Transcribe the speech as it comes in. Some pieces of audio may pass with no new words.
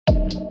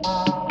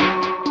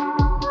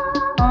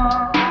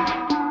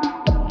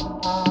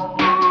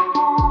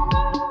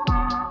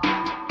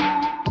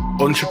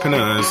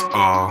Entrepreneurs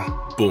are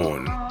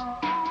born.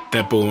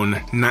 They're born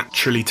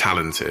naturally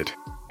talented.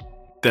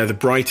 They're the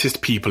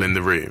brightest people in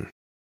the room.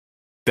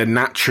 They're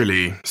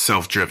naturally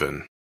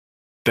self-driven.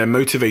 They're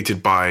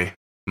motivated by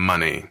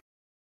money.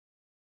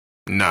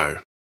 No.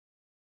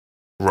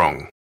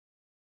 Wrong.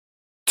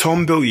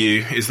 Tom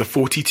Bilyeu is the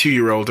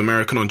 42-year-old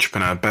American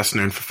entrepreneur best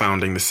known for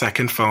founding the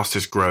second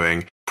fastest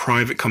growing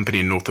private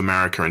company in North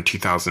America in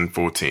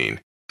 2014,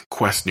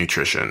 Quest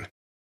Nutrition.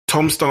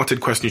 Tom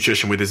started Quest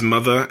Nutrition with his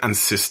mother and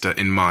sister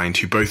in mind,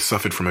 who both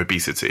suffered from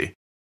obesity.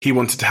 He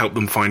wanted to help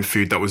them find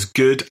food that was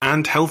good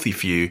and healthy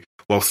for you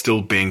while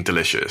still being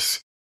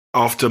delicious.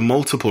 After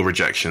multiple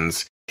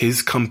rejections,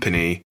 his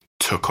company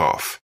took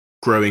off,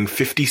 growing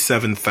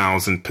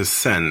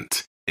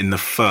 57,000% in the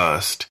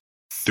first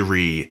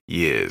 3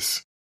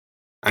 years.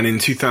 And in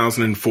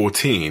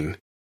 2014,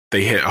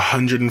 they hit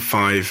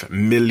 $105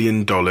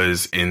 million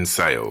in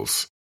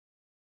sales.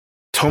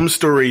 Tom's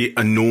story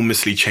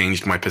enormously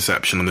changed my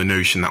perception on the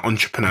notion that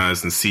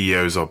entrepreneurs and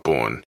CEOs are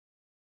born.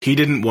 He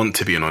didn't want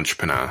to be an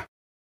entrepreneur.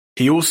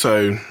 He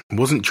also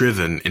wasn't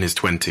driven in his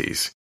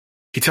 20s.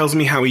 He tells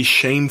me how he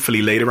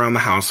shamefully laid around the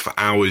house for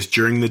hours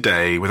during the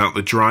day without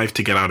the drive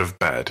to get out of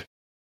bed.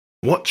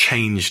 What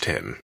changed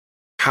him?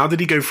 How did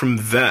he go from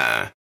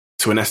there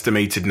to an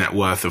estimated net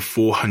worth of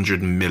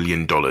 $400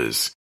 million?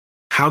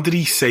 How did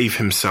he save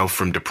himself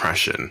from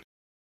depression?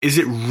 Is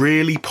it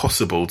really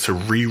possible to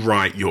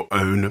rewrite your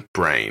own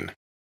brain?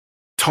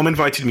 Tom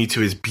invited me to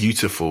his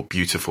beautiful,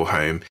 beautiful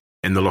home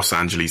in the Los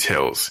Angeles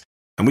Hills,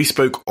 and we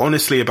spoke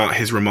honestly about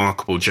his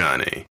remarkable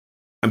journey.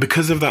 And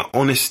because of that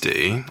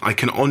honesty, I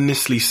can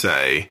honestly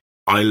say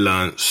I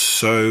learned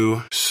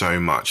so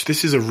much.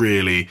 This is a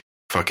really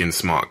fucking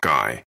smart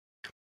guy.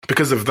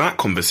 Because of that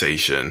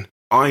conversation,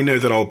 I know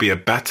that I'll be a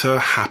better,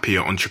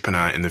 happier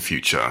entrepreneur in the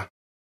future.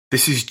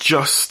 This is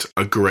just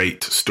a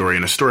great story,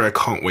 and a story I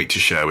can't wait to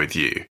share with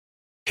you.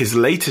 His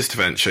latest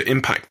venture,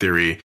 Impact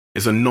Theory,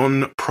 is a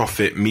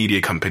non-profit media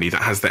company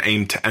that has the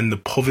aim to end the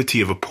poverty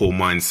of a poor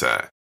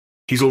mindset.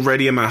 He's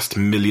already amassed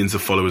millions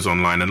of followers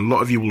online, and a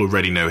lot of you will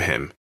already know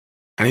him.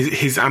 And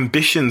his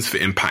ambitions for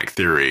Impact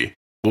Theory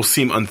will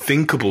seem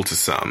unthinkable to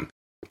some,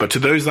 but to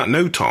those that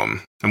know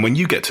Tom, and when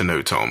you get to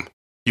know Tom,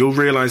 you'll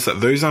realize that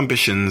those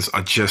ambitions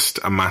are just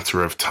a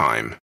matter of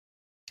time.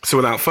 So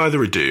without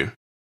further ado,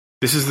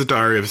 this is the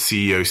Diary of a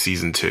CEO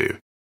Season 2,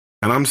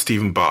 and I'm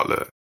Stephen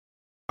Bartlett.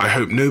 I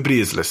hope nobody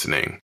is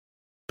listening,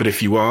 but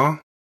if you are,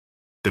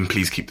 then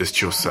please keep this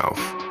to yourself.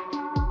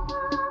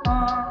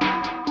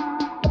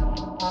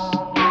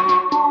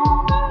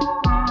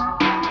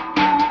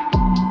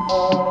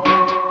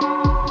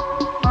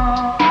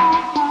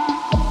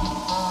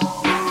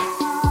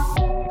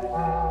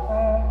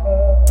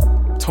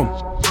 Tom,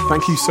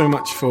 thank you so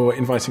much for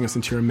inviting us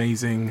into your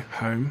amazing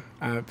home.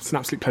 It's an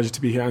absolute pleasure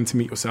to be here and to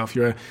meet yourself.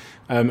 You're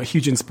a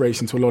huge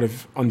inspiration to a lot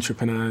of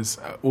entrepreneurs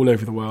all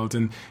over the world,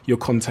 and your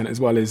content as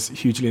well is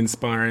hugely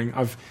inspiring.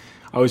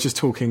 I was just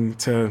talking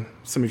to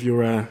some of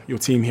your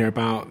team here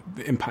about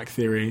the Impact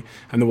Theory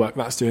and the work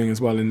that's doing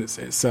as well, and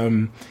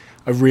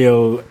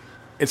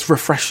it's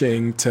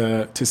refreshing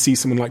to see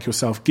someone like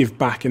yourself give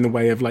back in the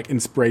way of like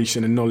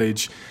inspiration and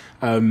knowledge,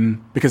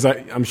 because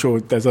I'm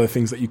sure there's other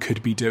things that you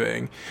could be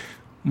doing.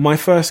 My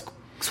first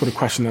sort of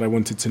question that I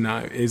wanted to know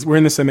is, we're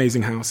in this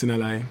amazing house in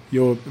LA.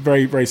 You're a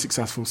very, very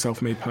successful,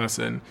 self-made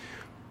person.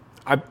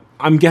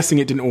 I'm guessing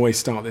it didn't always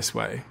start this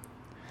way.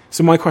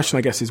 So my question,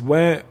 I guess, is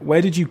where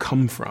did you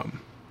come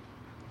from?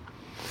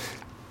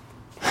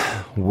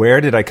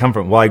 Where did I come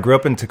from? Well, I grew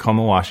up in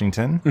Tacoma,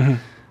 Washington.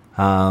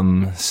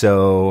 Mm-hmm.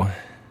 So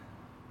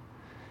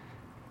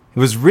it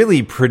was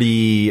really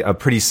a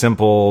pretty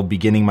simple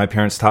beginning. My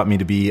parents taught me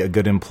to be a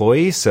good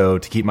employee, so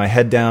to keep my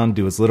head down,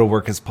 do as little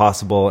work as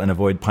possible, and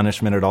avoid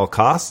punishment at all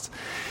costs.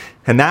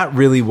 And that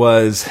really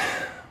was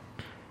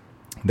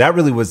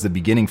the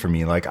beginning for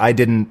me. Like, I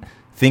didn't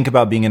think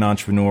about being an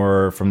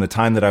entrepreneur from the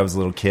time that I was a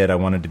little kid. I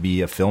wanted to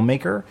be a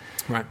filmmaker.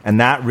 Right. And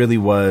that really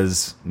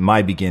was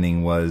my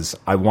beginning. Was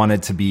I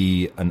wanted to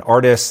be an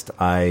artist.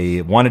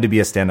 I wanted to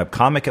be a stand-up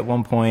comic at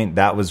one point.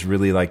 That was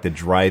really like the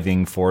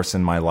driving force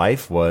in my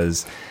life.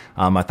 Was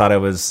I thought I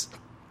was,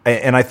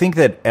 and I think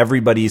that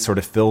everybody sort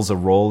of fills a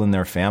role in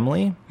their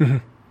family. Mm-hmm.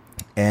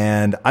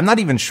 And I'm not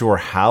even sure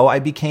how I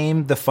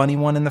became the funny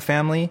one in the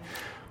family,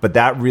 but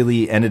that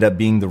really ended up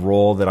being the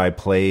role that I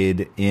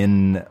played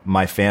in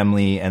my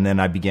family. And then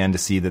I began to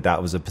see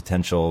that was a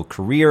potential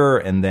career.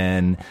 And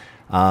then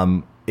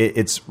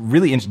it's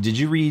really interesting. Did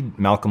you read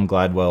Malcolm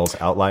Gladwell's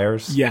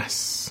Outliers?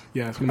 Yes.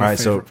 Yeah. It's one of my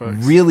favorite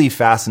books. Really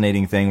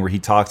fascinating thing where he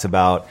talks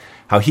about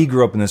how he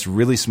grew up in this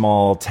really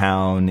small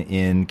town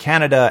in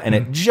Canada, and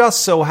it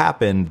just so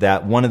happened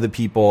that one of the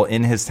people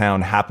in his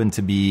town happened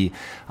to be,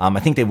 I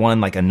think they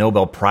won like a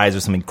Nobel Prize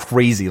or something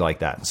crazy like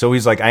that. So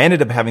he's like, I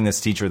ended up having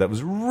this teacher that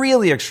was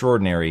really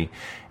extraordinary.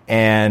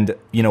 And,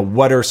 you know,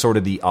 what are sort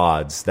of the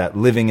odds that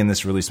living in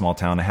this really small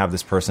town, I have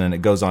this person and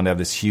it goes on to have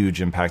this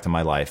huge impact on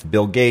my life?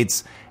 Bill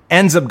Gates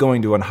ends up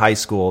going to a high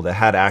school that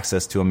had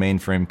access to a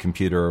mainframe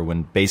computer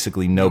when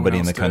basically nobody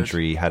in the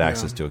country had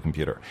access to a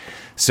computer.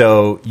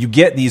 So you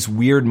get these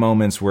weird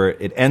moments where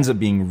it ends up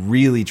being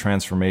really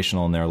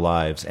transformational in their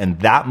lives. And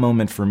that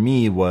moment for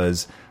me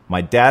was my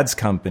dad's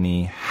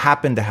company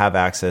happened to have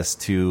access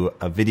to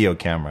a video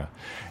camera.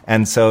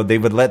 And so they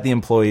would let the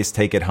employees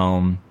take it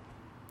home.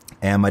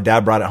 And my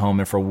dad brought it home.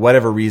 And for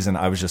whatever reason,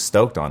 I was just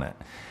stoked on it.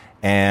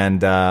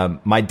 And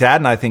my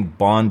dad and I think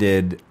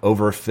bonded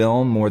over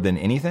film more than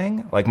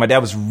anything. Like my dad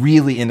was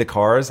really into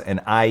cars, and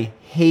I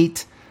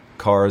hate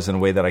cars in a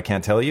way that I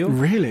can't tell you.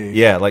 Really?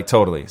 Yeah, like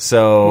totally.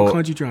 So what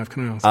car do you drive?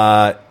 Can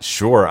I ask?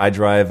 Sure. I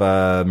drive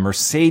a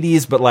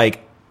Mercedes, but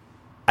like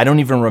I don't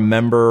even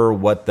remember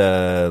what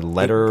the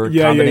letter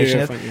combination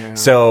is. Yeah.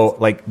 So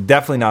like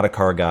definitely not a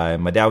car guy.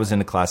 My dad was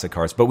into classic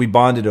cars, but we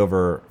bonded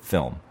over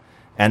film.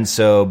 And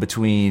so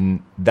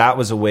between that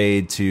was a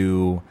way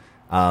to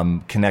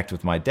connect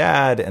with my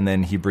dad, and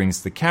then he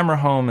brings the camera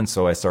home, and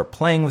so I start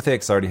playing with it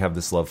because I already have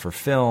this love for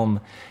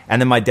film.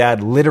 And then my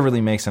dad literally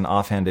makes an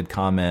offhanded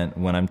comment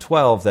when I'm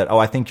 12 that,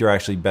 I think you're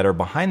actually better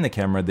behind the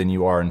camera than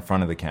you are in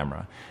front of the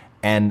camera.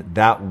 And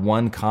that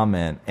one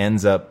comment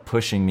ends up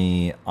pushing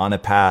me on a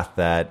path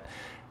that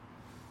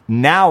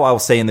now I'll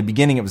say in the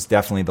beginning it was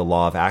definitely the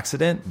law of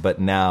accident,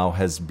 but now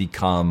has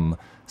become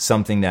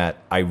something that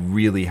I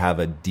really have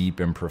a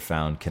deep and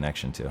profound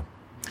connection to.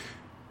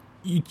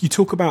 You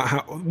talk about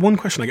how one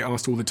question I get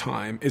asked all the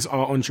time is,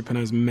 are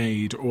entrepreneurs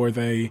made, or are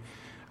they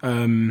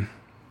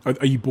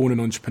are you born an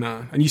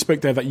entrepreneur? And you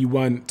spoke there that you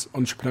weren't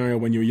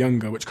entrepreneurial when you were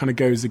younger, which kind of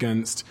goes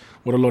against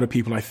what a lot of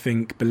people I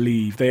think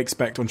believe. They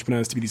expect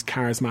entrepreneurs to be these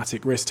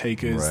charismatic risk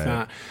takers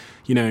that,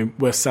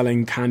 were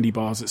selling candy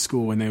bars at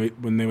school when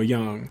they were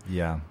young.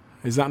 Yeah.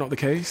 Is that not the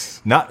case?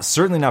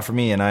 Certainly not for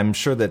me, and I'm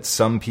sure that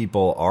some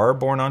people are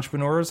born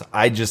entrepreneurs.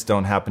 I just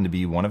don't happen to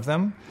be one of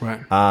them.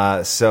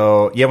 Right.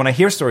 So yeah, when I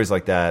hear stories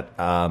like that,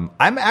 I'm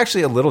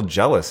actually a little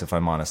jealous, if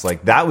I'm honest.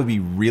 Like that would be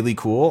really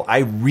cool. I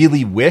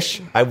really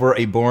wish I were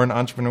a born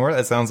entrepreneur.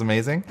 That sounds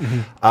amazing.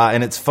 Mm-hmm.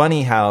 And it's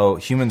funny how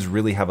humans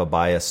really have a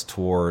bias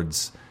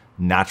towards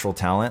natural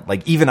talent.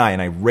 Like even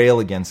I rail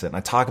against it, and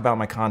I talk about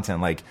my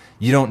content. Like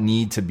you don't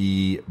need to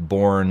be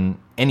born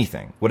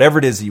anything, whatever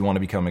it is that you want to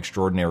become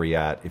extraordinary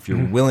at. If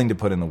you're willing to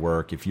put in the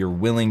work, if you're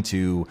willing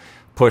to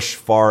push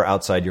far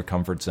outside your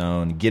comfort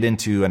zone, get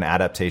into an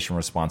adaptation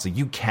response, like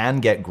you can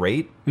get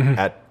great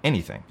at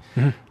anything.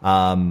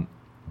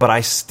 But I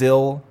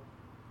still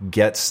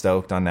get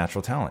stoked on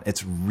natural talent.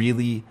 It's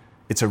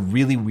a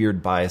really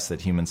weird bias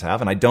that humans have,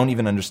 and I don't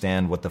even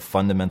understand what the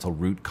fundamental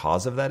root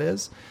cause of that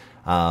is.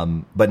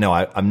 But no,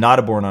 I'm not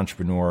a born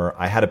entrepreneur.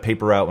 I had a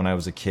paper route when I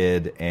was a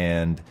kid,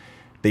 and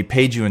they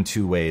paid you in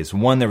two ways.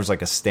 One, there was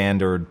like a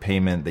standard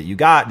payment that you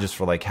got just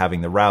for like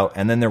having the route.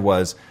 And then there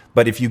was,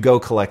 but if you go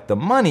collect the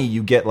money,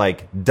 you get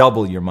like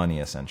double your money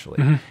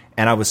essentially.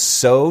 And I was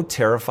so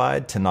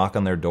terrified to knock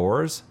on their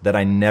doors that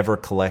I never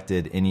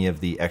collected any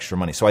of the extra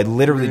money. So I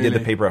literally did the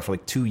paper route for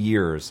like 2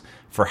 years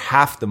for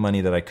half the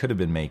money that I could have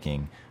been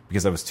making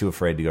because I was too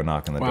afraid to go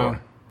knock on the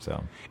door.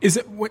 So, is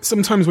it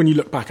sometimes when you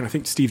look back, and I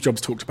think Steve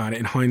Jobs talked about it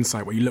in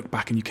hindsight, where you look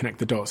back and you connect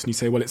the dots and you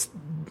say, well, it's,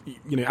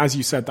 as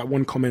you said, that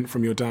one comment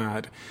from your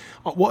dad.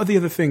 What are the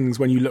other things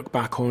when you look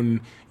back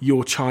on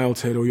your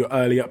childhood or your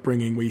early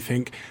upbringing where you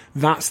think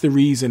that's the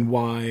reason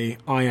why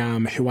I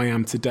am who I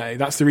am today?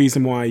 That's the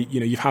reason why,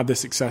 you've had the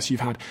success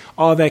you've had.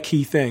 Are there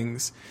key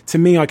things? To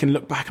me, I can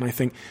look back and I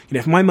think,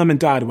 if my mum and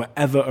dad were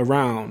ever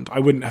around, I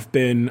wouldn't have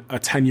been a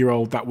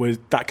 10-year-old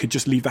that could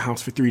just leave the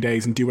house for 3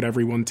 days and do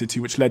whatever he wanted to,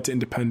 which led to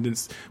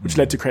independence, which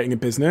led to creating a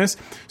business.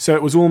 So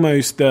it was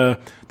almost the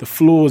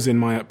flaws in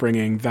my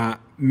upbringing that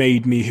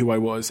made me who I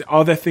was.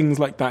 Are there things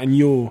like that in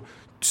your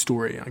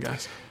story, I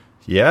guess?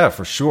 Yeah,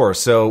 for sure.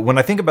 So when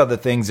I think about the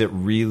things that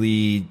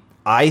really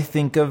I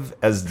think of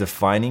as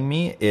defining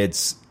me,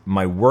 it's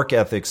my work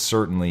ethic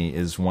certainly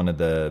is one of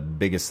the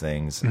biggest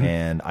things.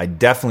 And I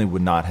definitely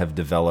would not have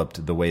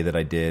developed the way that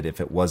I did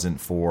if it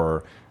wasn't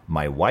for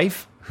my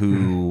wife,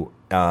 who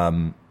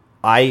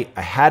I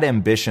had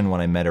ambition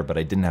when I met her, but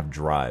I didn't have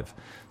drive.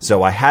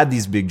 So I had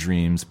these big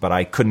dreams, but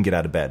I couldn't get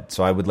out of bed.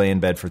 So I would lay in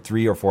bed for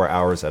 3 or 4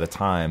 hours at a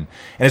time.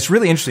 And it's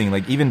really interesting,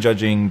 like even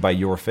judging by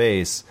your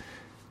face,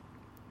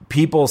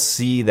 people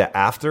see the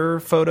after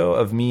photo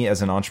of me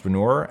as an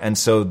entrepreneur, and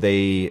so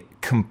they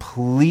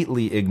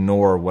completely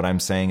ignore what I'm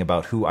saying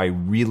about who I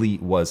really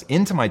was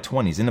into my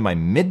 20s, into my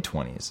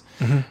mid-20s.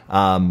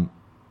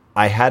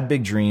 I had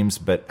big dreams,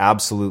 but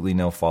absolutely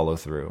no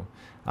follow-through.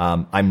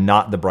 I'm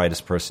not the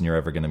brightest person you're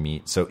ever going to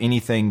meet. So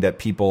anything that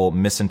people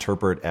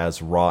misinterpret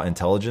as raw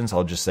intelligence,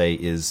 I'll just say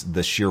is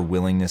the sheer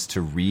willingness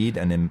to read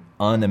an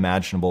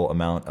unimaginable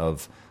amount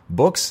of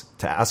books,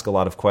 to ask a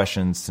lot of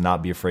questions, to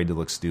not be afraid to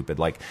look stupid.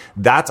 Like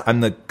I'm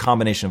the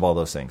combination of all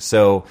those things.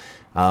 So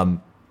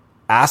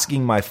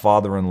asking my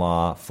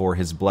father-in-law for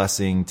his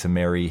blessing to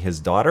marry his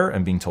daughter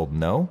and being told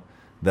no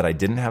that I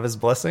didn't have his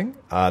blessing.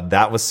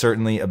 That was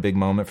certainly a big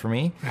moment for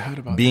me. I heard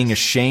about being this.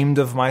 ashamed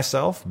of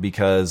myself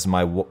because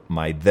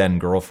my then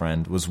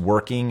girlfriend was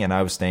working and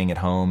I was staying at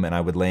home, and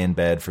I would lay in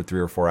bed for 3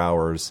 or 4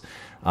 hours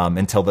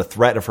until the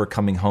threat of her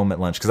coming home at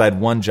lunch, because I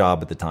had one job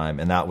at the time,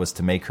 and that was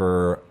to make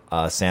her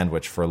a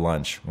sandwich for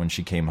lunch when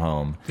she came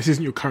home. This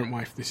isn't your current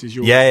wife. This is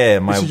your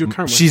this is your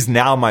current wife. She's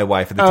now my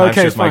wife. At the time,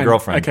 she was my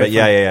girlfriend. Okay, but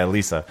yeah,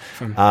 Lisa.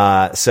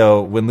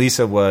 So when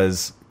Lisa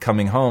was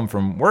coming home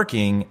from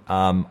working,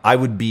 I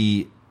would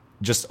be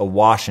just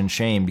awash in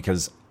shame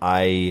because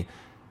I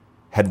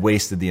had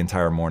wasted the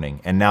entire morning.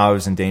 And now I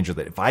was in danger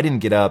that if I didn't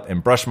get up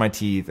and brush my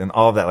teeth and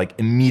all of that, like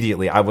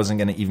immediately, I wasn't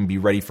going to even be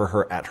ready for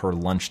her at her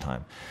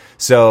lunchtime.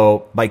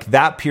 So like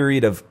that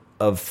period of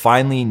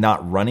finally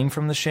not running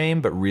from the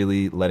shame, but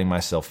really letting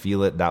myself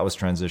feel it, that was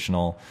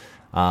transitional.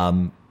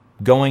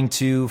 Going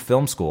to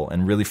film school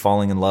and really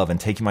falling in love and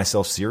taking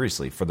myself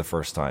seriously for the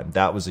first time.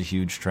 That was a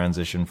huge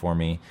transition for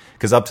me,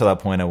 because up to that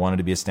point, I wanted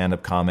to be a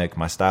stand-up comic.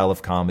 My style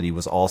of comedy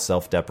was all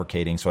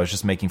self-deprecating, so I was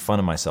just making fun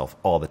of myself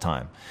all the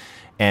time.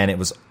 And it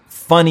was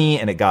funny,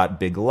 and it got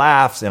big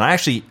laughs, and I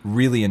actually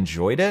really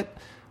enjoyed it,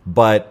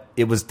 but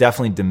it was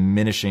definitely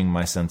diminishing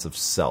my sense of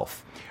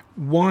self.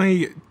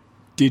 Why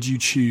did you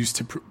choose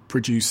to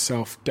produce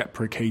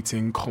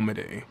self-deprecating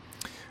comedy?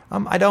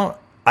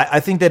 I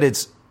think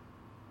that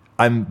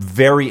I'm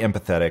very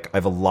empathetic. I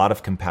have a lot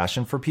of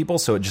compassion for people,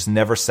 so it just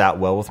never sat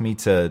well with me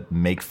to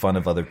make fun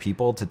of other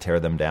people, to tear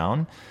them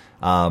down.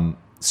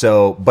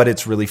 But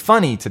it's really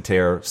funny to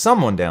tear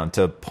someone down,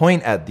 to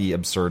point at the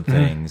absurd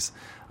things,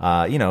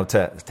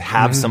 to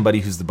have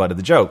somebody who's the butt of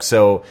the joke.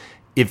 So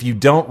if you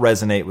don't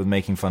resonate with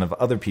making fun of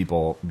other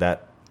people,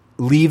 that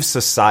leave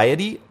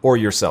society or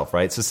yourself,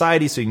 right?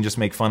 Society, so you can just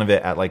make fun of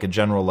it at like a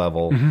general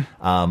level.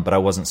 But I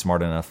wasn't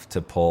smart enough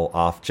to pull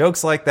off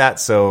jokes like that,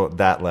 so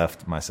that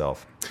left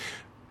myself.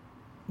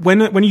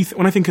 When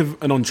I think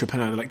of an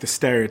entrepreneur, like the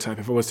stereotype,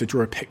 if I was to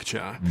draw a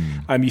picture,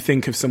 you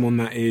think of someone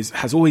that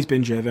has always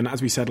been driven,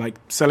 as we said, like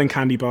selling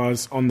candy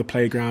bars on the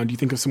playground. You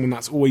think of someone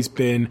that's always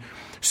been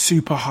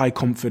super high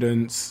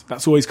confidence,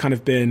 that's always kind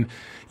of been,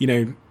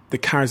 the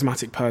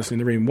charismatic person in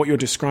the room. What you're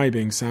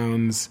describing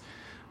sounds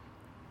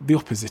the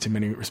opposite in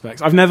many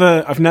respects. I've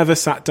never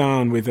sat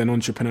down with an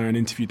entrepreneur and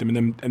interviewed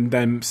them and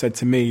them said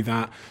to me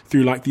that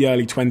through like the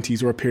early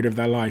 20s or a period of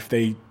their life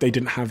they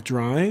didn't have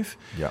drive.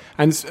 Yeah.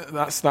 And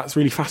that's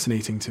really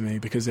fascinating to me,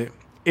 because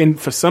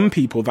for some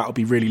people that'll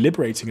be really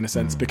liberating in a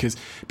sense, because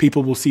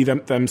people will see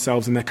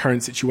themselves in their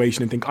current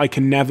situation and think, I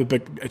can never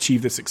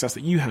achieve the success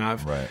that you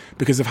have, right,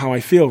 because of how I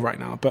feel right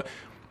now. But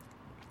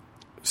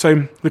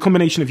so the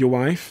combination of your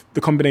wife, the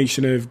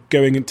combination of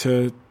going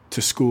into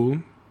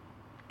school,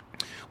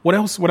 What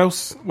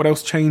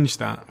else changed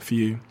that for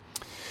you?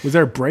 Was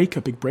there a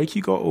big break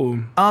you got?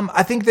 Or?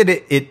 I think that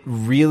it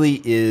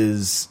really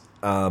is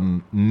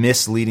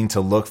misleading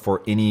to look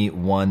for any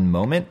one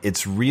moment.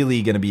 It's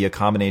really going to be a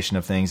combination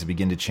of things that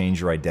begin to change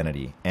your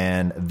identity.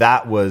 And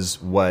that was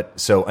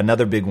so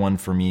another big one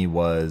for me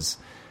was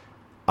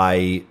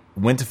I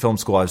went to film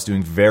school. I was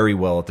doing very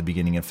well at the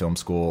beginning of film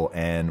school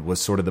and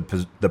was sort of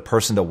the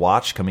person to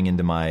watch coming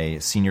into my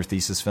senior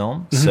thesis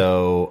film.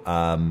 So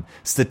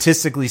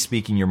statistically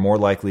speaking, you're more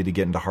likely to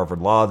get into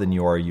Harvard Law than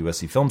you are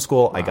USC Film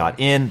School. Wow. I got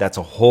in. That's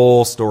a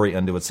whole story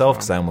unto itself,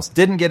 because I almost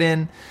didn't get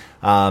in.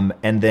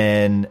 And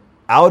then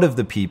out of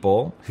the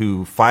people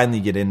who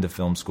finally get into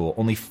film school,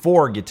 only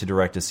 4 get to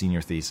direct a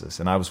senior thesis.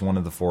 And I was one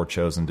of the 4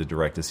 chosen to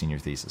direct a senior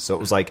thesis. So it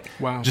was like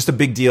just a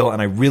big deal.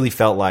 And I really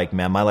felt like,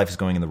 man, my life is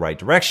going in the right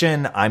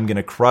direction. I'm going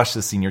to crush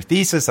the senior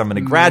thesis. I'm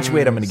going to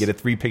graduate. I'm going to get a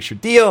 3-picture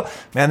deal.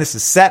 Man, this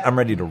is set. I'm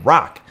ready to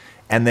rock.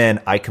 And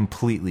then I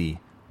completely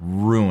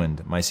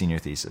ruined my senior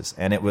thesis.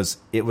 And it was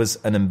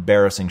an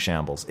embarrassing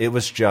shambles. It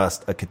was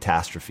just a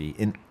catastrophe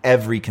in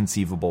every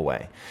conceivable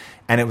way.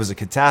 And it was a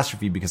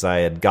catastrophe because I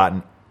had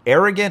gotten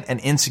arrogant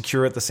and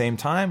insecure at the same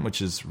time,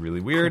 which is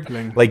really weird.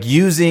 Crippling. Like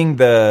using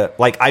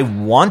I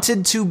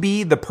wanted to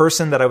be the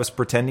person that I was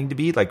pretending to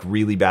be, like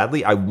really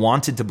badly. I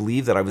wanted to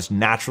believe that I was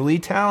naturally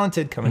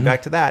talented, coming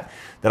back to that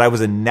I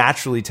was a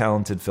naturally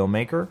talented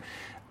filmmaker.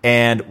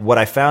 And what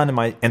I found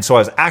and so I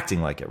was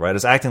acting like it, right? I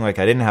was acting like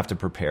I didn't have to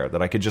prepare,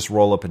 that I could just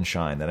roll up and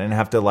shine, that I didn't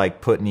have to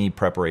like put any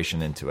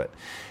preparation into it.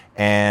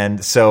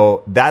 And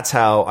so that's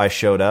how I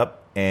showed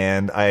up.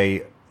 And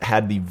I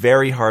had the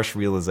very harsh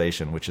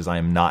realization, which is I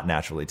am not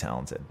naturally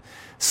talented,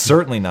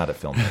 certainly not at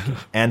filmmaking.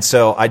 And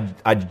so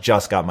I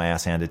just got my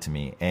ass handed to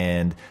me,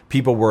 and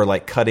people were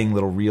like cutting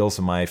little reels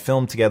of my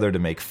film together to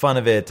make fun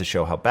of it, to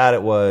show how bad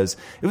it was.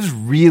 It was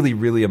really,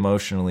 really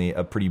emotionally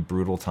a pretty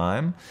brutal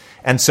time.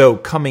 And so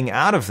coming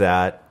out of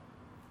that,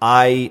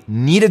 I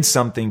needed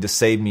something to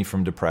save me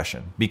from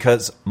depression,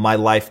 because my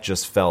life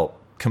just felt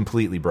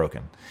completely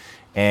broken.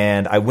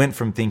 And I went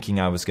from thinking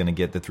I was going to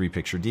get the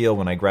 3-picture deal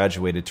when I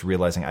graduated to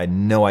realizing I had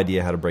no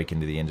idea how to break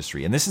into the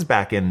industry. And this is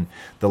back in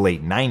the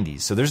late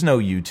 90s. So there's no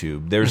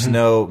YouTube. There's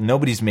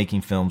nobody's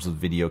making films with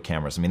video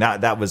cameras. I mean,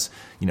 that was,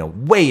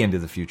 way into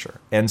the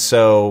future. And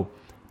so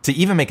to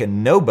even make a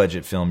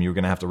no-budget film, you were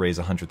going to have to raise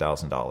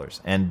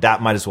 $100,000. And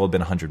that might as well have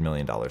been $100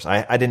 million.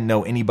 I didn't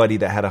know anybody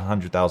that had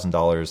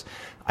 $100,000.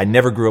 I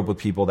never grew up with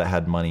people that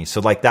had money. So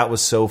like that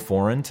was so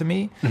foreign to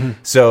me. Mm-hmm.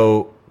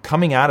 So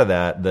coming out of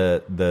that,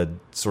 the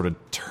sort of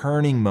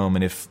turning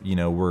moment, if you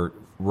know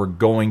we're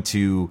going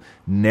to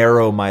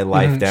narrow my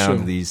life down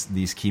to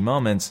these key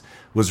moments,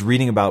 was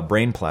reading about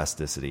brain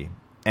plasticity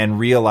and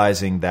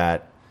realizing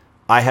that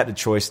I had a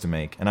choice to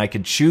make, and I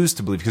could choose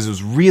to believe, because it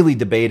was really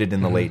debated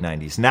in the late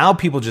 90s. Now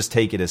people just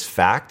take it as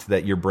fact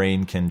that your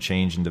brain can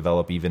change and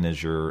develop even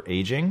as you're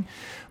aging.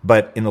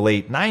 But in the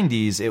late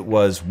 90s, it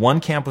was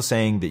one camp was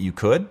saying that you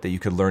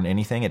could learn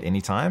anything at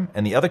any time.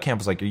 And the other camp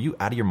was like, are you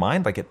out of your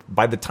mind? Like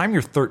by the time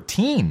you're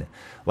 13,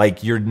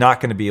 like you're not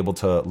going to be able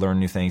to learn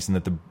new things, and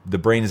that the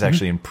brain is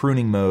actually in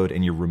pruning mode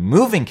and you're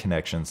removing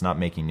connections, not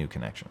making new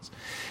connections.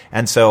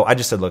 And so I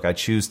just said, look, I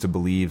choose to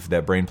believe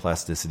that brain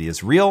plasticity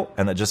is real,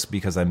 and that just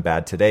because I'm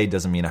bad today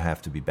doesn't mean I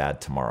have to be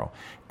bad tomorrow.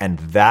 And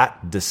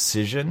that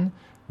decision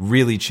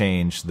really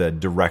changed the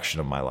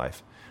direction of my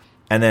life.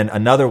 And then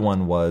another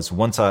one was,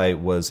 once I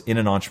was in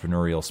an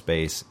entrepreneurial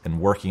space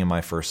and working in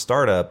my first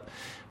startup,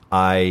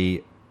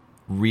 I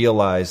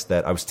realized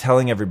that I was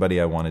telling everybody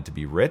I wanted to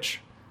be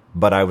rich,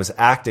 but I was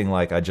acting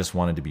like I just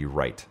wanted to be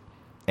right.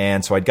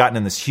 And so I'd gotten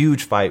in this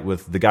huge fight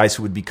with the guys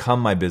who would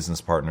become my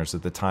business partners.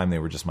 At the time, they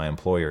were just my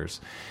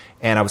employers.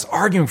 And I was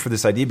arguing for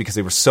this idea because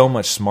they were so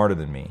much smarter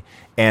than me.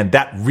 And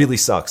that really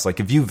sucks. Like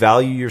if you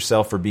value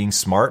yourself for being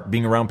smart,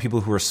 being around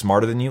people who are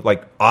smarter than you,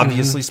 like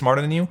obviously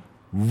smarter than you,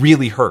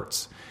 really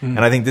hurts.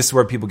 And I think this is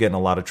where people get in a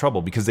lot of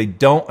trouble, because they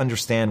don't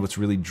understand what's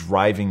really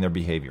driving their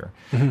behavior.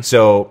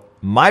 So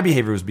my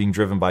behavior was being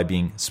driven by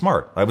being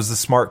smart. I was the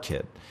smart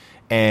kid.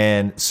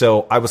 And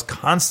so I was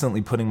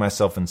constantly putting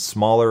myself in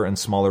smaller and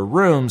smaller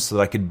rooms so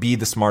that I could be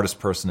the smartest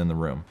person in the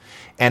room.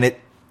 And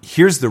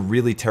here's the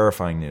really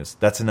terrifying news.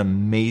 That's an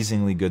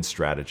amazingly good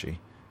strategy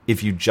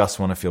if you just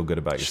want to feel good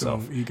about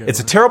yourself. It's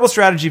a terrible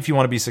strategy if you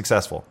want to be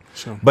successful.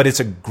 But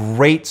it's a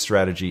great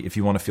strategy if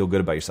you want to feel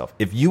good about yourself.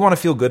 If you want to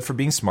feel good for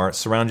being smart,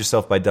 surround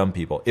yourself by dumb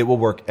people. It will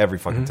work every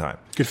fucking time.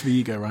 Good for the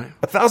ego, right?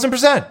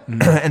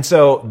 1,000%. And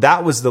so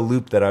that was the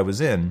loop that I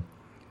was in,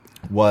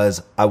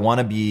 was I want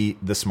to be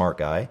the smart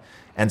guy.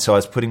 And so I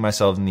was putting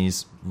myself in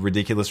these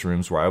ridiculous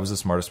rooms where I was the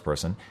smartest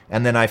person.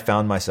 And then I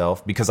found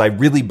myself, because I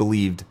really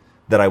believed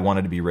that I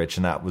wanted to be rich,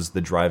 and that was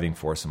the driving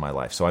force in my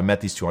life. So I met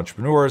these two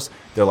entrepreneurs.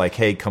 They're like,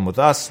 hey, come with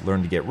us,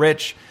 learn to get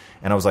rich.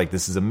 And I was like,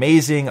 this is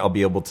amazing. I'll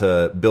be able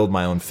to build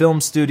my own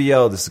film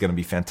studio. This is going to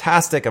be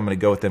fantastic. I'm going to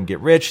go with them,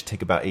 get rich,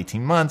 take about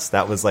 18 months.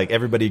 That was like,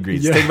 everybody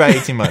agrees. Take about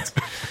 18 months.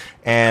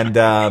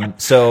 And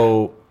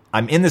so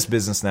I'm in this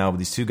business now with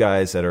these two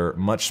guys that are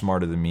much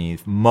smarter than me,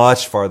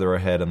 much farther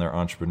ahead on their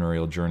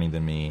entrepreneurial journey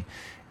than me.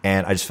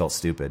 And I just felt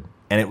stupid.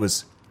 And it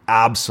was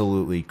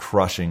absolutely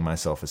crushing my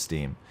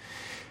self-esteem.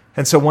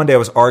 And so one day I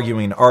was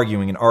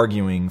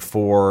arguing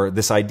for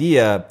this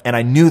idea, and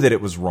I knew that it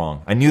was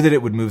wrong. I knew that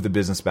it would move the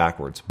business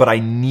backwards, but I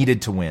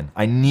needed to win.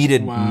 I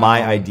needed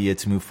my idea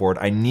to move forward.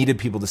 I needed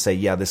people to say,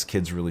 yeah, this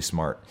kid's really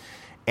smart.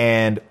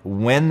 And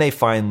when they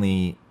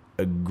finally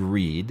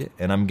agreed,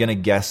 and I'm going to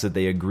guess that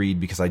they agreed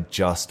because I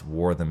just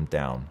wore them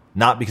down,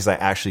 not because I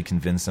actually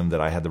convinced them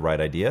that I had the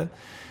right idea,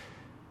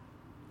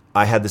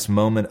 I had this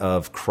moment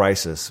of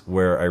crisis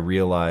where I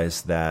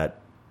realized that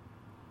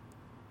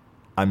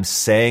I'm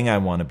saying I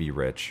want to be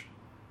rich,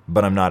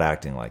 but I'm not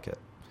acting like it.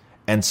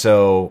 And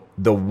so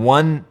the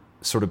one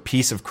sort of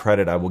piece of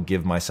credit I will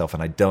give myself,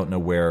 and I don't know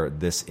where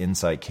this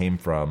insight came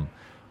from,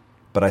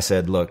 but I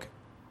said, look,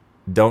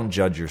 don't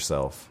judge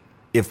yourself.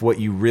 If what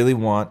you really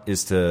want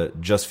is to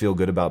just feel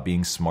good about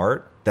being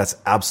smart, that's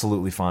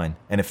absolutely fine.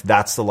 And if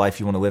that's the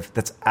life you want to live,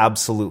 that's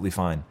absolutely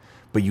fine.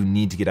 But you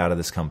need to get out of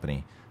this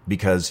company,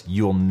 because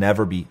you'll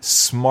never be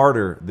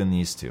smarter than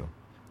these two.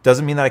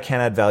 Doesn't mean that I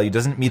can't add value.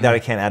 Doesn't mean that I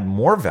can't add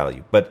more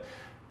value. But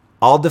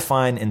I'll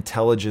define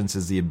intelligence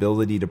as the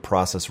ability to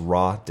process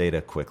raw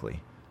data quickly,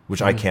 which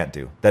I can't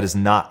do. That is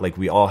not, like,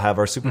 we all have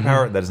our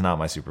superpower. That is not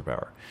my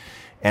superpower.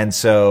 And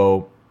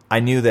so I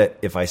knew that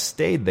if I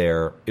stayed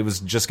there, it was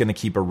just going to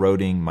keep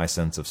eroding my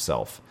sense of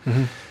self.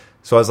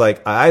 So I was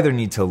like, I either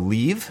need to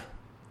leave,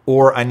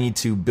 or I need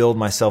to build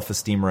my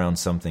self-esteem around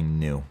something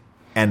new.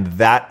 And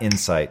that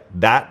insight,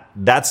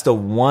 that's the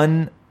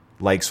one,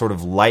 like, sort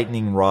of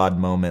lightning rod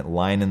moment,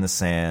 line in the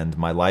sand,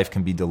 my life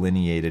can be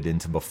delineated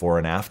into before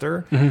and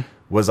after,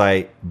 was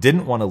I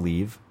didn't want to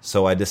leave.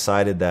 So I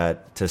decided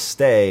that to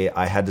stay,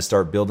 I had to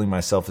start building my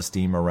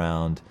self-esteem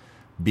around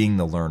being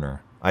the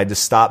learner. I had to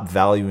stop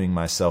valuing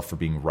myself for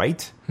being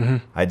right.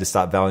 I had to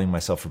stop valuing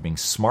myself for being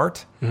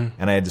smart.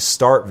 And I had to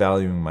start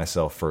valuing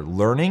myself for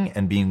learning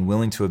and being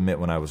willing to admit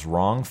when I was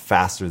wrong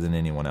faster than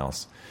anyone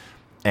else.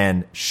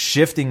 And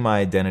shifting my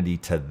identity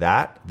to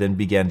that then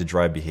began to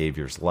drive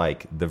behaviors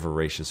like the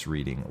voracious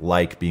reading,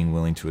 like being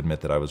willing to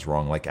admit that I was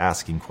wrong, like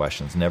asking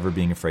questions, never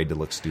being afraid to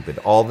look stupid,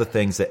 all the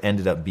things that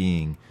ended up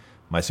being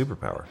my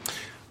superpower.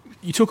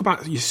 You talk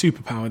about your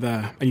superpower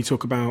there, and you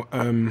talk about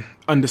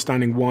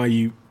understanding why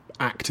you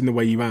act in the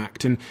way you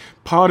act. And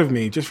part of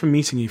me, just from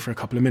meeting you for a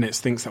couple of minutes,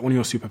 thinks that one of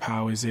your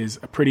superpowers is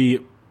a pretty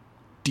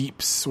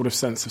deep sort of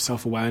sense of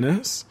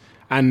self-awareness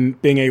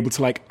and being able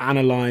to like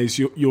analyze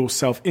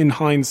yourself in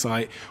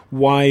hindsight,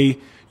 why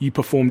you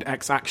performed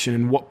X action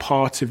and what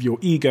part of your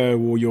ego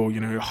or your,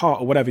 your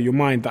heart or whatever, your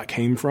mind that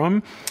came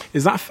from.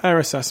 Is that a fair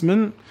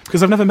assessment?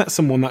 Because I've never met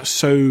someone that's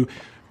so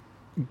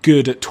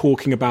good at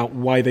talking about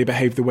why they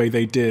behaved the way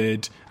they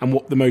did and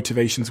what the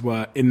motivations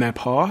were in their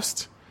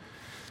past.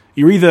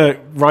 You're either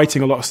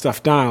writing a lot of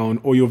stuff down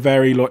or you're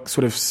very like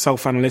sort of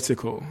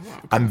self-analytical.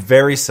 I'm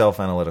very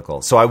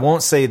self-analytical. So I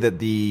won't say that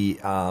the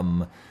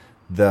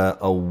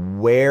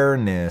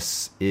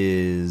awareness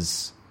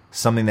is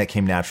something that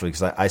came naturally,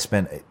 because I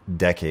spent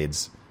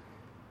decades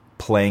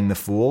playing the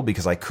fool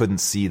because I couldn't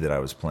see that I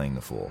was playing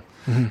the fool.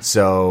 Mm-hmm.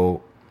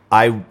 So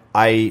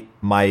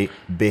my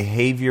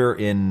behavior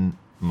in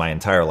my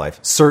entire life,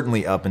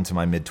 certainly up into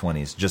my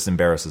mid-20s, just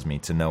embarrasses me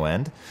to no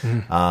end,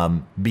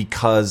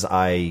 because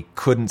I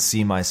couldn't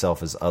see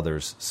myself as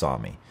others saw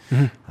me.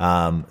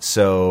 Mm-hmm.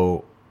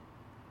 So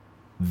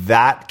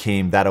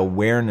that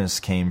awareness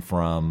came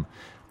from,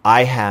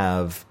 I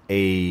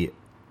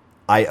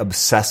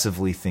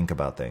obsessively think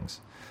about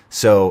things.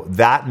 So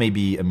that may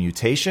be a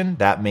mutation.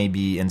 That may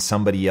be in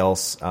somebody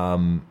else's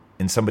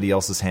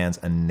hands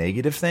a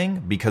negative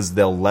thing, because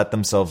they'll let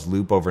themselves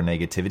loop over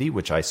negativity,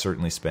 which I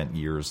certainly spent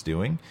years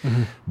doing.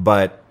 Mm-hmm.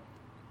 But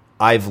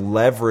I've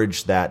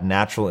leveraged that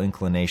natural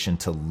inclination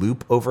to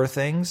loop over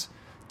things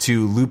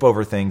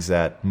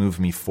that move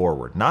me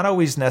forward. Not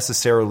always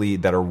necessarily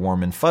that are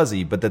warm and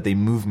fuzzy, but that they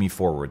move me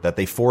forward, that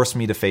they force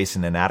me to face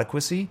an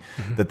inadequacy,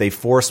 that they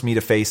force me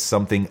to face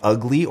something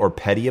ugly or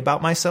petty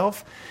about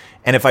myself.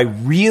 And if I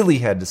really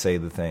had to say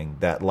the thing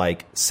that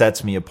like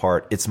sets me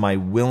apart, it's my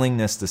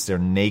willingness to stare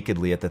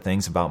nakedly at the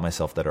things about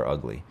myself that are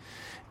ugly.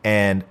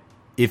 And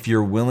if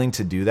you're willing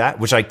to do that,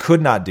 which I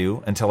could not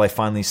do until I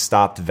finally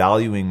stopped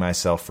valuing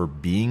myself for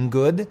being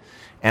good,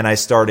 and I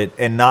started,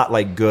 and not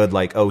like good,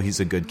 like, oh,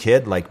 he's a good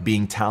kid, like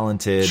being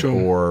talented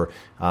or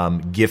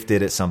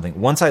gifted at something.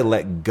 Once I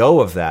let go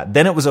of that,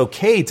 then it was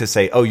okay to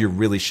say, oh, you're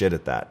really shit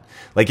at that.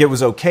 Like it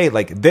was okay.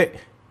 Like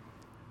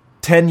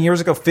 10 years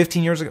ago,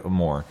 15 years ago,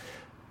 more.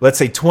 Let's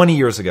say 20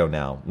 years ago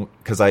now,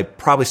 because I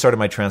probably started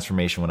my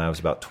transformation when I was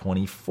about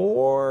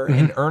 24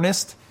 in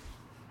earnest.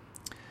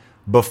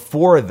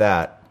 Before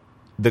that,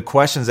 the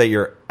questions that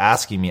you're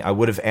asking me, I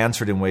would have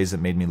answered in ways that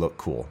made me look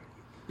cool.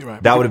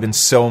 Right. That would have been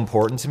so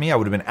important to me. I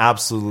would have been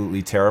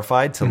absolutely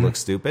terrified to look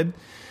stupid.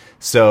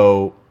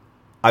 So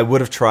I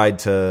would have tried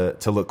to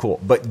look cool.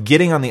 But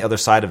getting on the other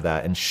side of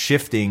that and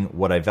shifting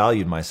what I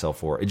valued myself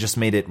for, it just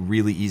made it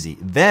really easy.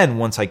 Then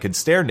once I could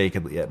stare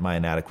nakedly at my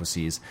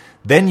inadequacies,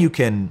 then you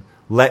can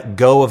let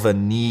go of a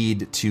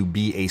need to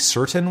be a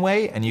certain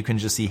way, and you can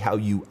just see how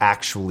you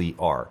actually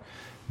are.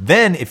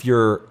 Then if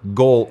you're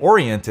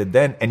goal-oriented,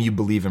 and you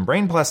believe in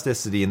brain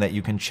plasticity and that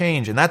you can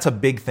change, and that's a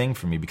big thing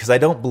for me, because I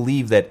don't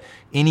believe that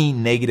any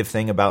negative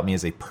thing about me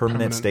is a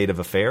permanent state of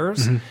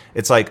affairs. Mm-hmm.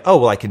 It's like, oh,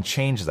 well, I can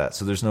change that,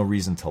 so there's no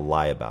reason to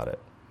lie about it.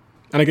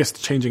 And I guess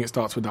changing it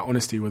starts with that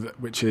honesty with it,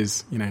 which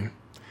is,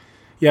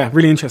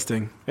 really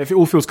interesting. If it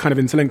all feels kind of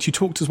interlinked. You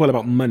talked as well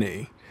about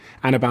money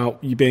and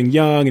about you being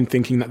young and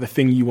thinking that the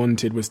thing you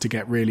wanted was to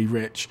get really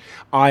rich.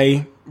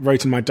 I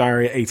wrote in my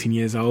diary at 18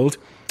 years old,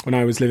 when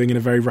I was living in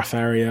a very rough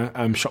area,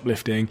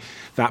 shoplifting,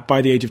 that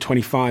by the age of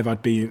 25,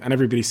 I'd be, and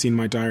everybody's seen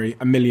my diary,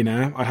 a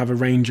millionaire. I'd have a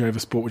Range Rover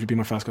Sport, which would be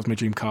my first car, my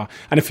dream car,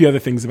 and a few other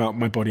things about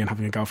my body and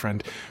having a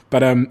girlfriend.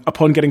 But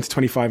upon getting to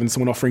 25 and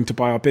someone offering to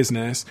buy our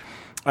business,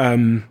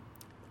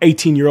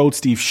 18-year-old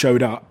Steve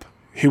showed up,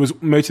 who was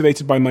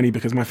motivated by money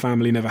because my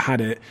family never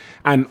had it.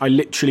 And I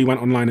literally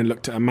went online and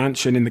looked at a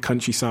mansion in the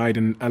countryside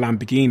and a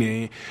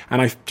Lamborghini.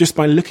 And just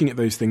by looking at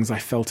those things, I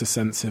felt a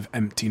sense of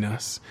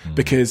emptiness.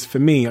 Because for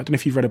me, I don't know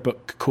if you've read a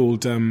book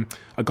called A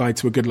Guide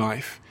to a Good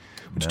Life,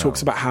 which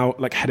talks about how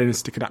like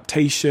hedonistic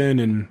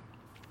adaptation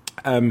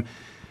and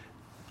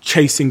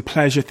chasing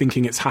pleasure,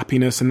 thinking it's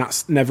happiness, and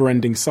that's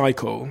never-ending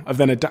cycle of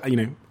then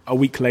a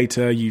week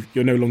later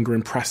you're no longer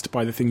impressed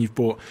by the thing you've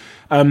bought.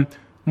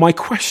 My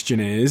question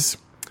is,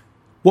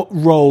 what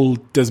role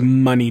does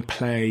money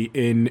play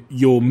in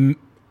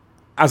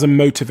as a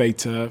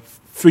motivator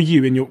for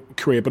you in your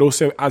career, but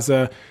also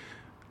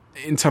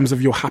in terms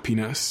of your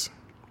happiness?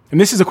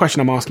 And this is a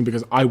question I'm asking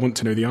because I want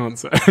to know the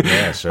answer.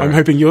 Yeah, sure. I'm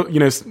hoping you're,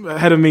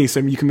 ahead of me, so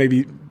you can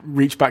maybe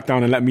reach back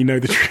down and let me know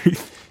the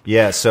truth.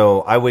 Yeah,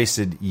 so I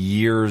wasted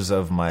years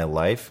of my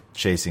life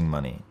chasing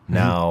money. Mm-hmm.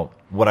 Now,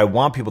 what I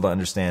want people to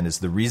understand is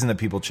the reason that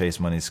people chase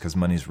money is because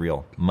money's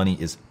real. Money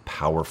is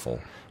powerful.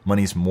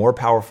 Money's more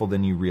powerful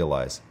than you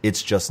realize.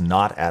 It's just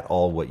not at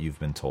all what you've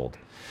been told.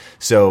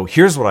 So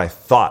here's what I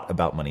thought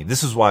about money.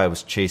 This is why I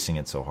was chasing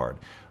it so hard.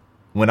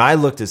 When I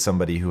looked at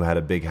somebody who had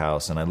a big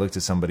house, and I looked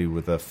at somebody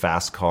with a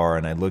fast car,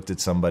 and I looked at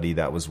somebody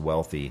that was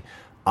wealthy,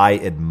 I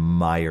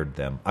admired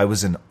them. I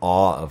was in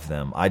awe of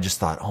them. I just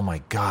thought, oh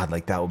my God,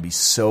 like that would be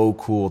so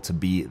cool to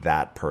be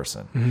that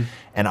person. Mm-hmm.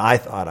 And I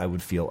thought I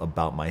would feel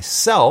about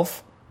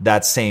myself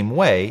that same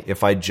way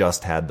if I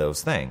just had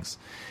those things.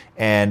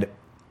 And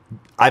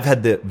I've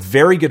had the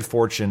very good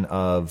fortune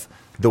of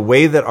the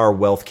way that our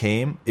wealth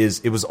came is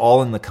it was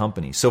all in the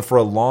company. So for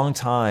a long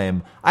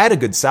time, I had a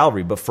good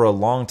salary, but for a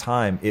long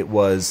time it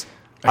was,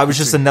 I was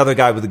just another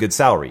guy with a good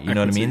salary. You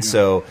know what I mean?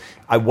 So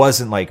I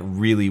wasn't like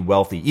really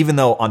wealthy, even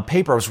though on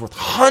paper I was worth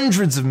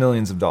hundreds of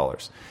millions of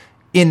dollars.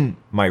 In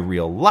my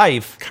real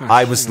life,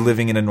 I was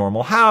living in a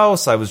normal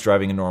house. I was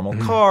driving a normal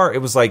car.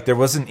 It was like there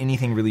wasn't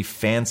anything really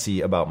fancy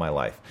about my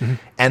life.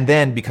 And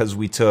then because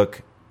we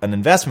took an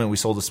investment, we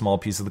sold a small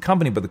piece of the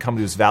company, but the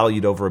company was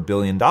valued over $1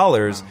 billion.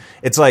 Wow.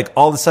 It's like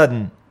all of a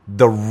sudden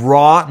the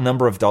raw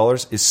number of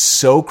dollars is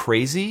so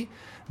crazy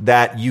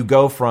that you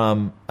go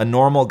from a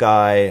normal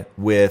guy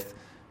with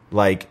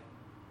like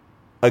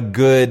a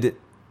good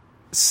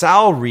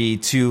salary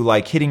to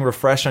like hitting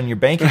refresh on your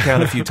bank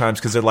account a few times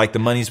because they're like the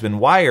money's been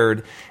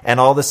wired, and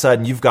all of a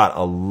sudden you've got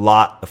a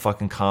lot of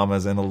fucking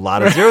commas and a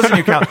lot of zeros in your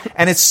account,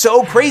 and it's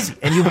so crazy,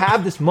 and you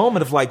have this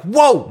moment of like,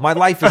 whoa, my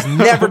life is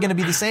never going to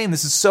be the same.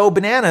 This is so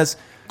bananas.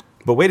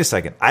 But wait a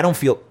second, I don't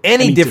feel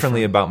any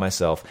differently about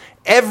myself.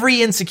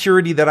 Every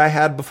insecurity that I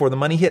had before the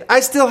money hit, I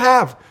still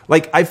have.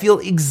 Like, I feel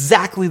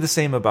exactly the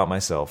same about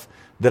myself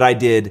that I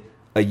did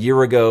a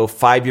year ago,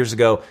 5 years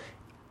ago.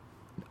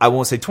 I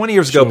won't say 20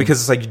 years ago because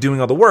it's like you're doing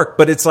all the work,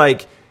 but it's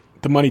like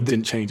the money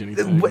didn't change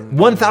anything.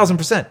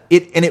 1,000%.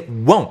 It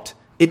won't.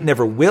 It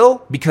never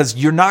will, because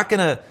you're not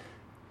gonna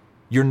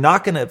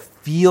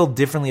feel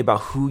differently about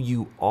who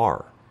you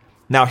are.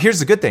 Now, here's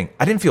the good thing.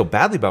 I didn't feel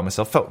badly about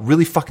myself. I felt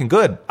really fucking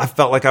good. I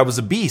felt like I was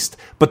a beast,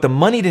 but the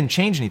money didn't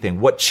change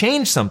anything. What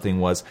changed something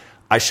was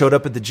I showed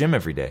up at the gym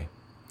every day.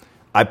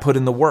 I put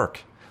in the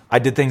work. I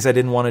did things I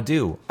didn't want to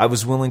do. I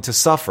was willing to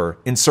suffer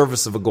in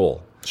service of a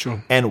goal.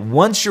 Sure. And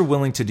once you're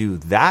willing to do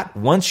that,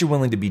 once you're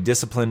willing to be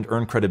disciplined,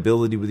 earn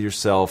credibility with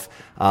yourself,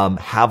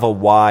 have a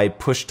why,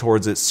 push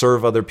towards it,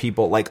 serve other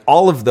people, like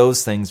all of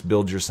those things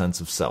build your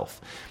sense of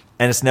self.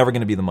 And it's never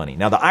going to be the money.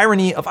 Now, the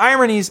irony of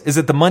ironies is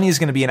that the money is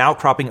going to be an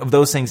outcropping of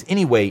those things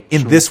anyway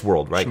in this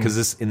world, right?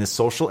 Because in this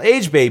social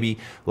age, baby,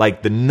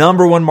 like the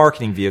number one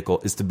marketing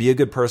vehicle is to be a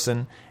good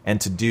person and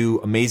to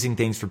do amazing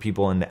things for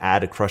people and to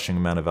add a crushing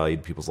amount of value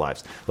to people's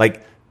lives.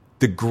 Like,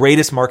 the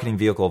greatest marketing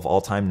vehicle of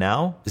all time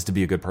now is to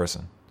be a good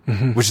person,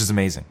 which is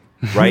amazing,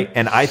 right?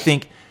 And I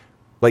think,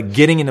 like,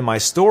 getting into my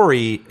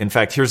story, in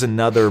fact, here's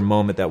another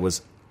moment that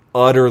was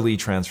utterly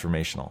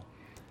transformational.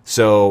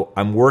 So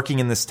I'm working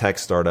in this tech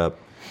startup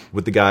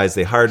with the guys.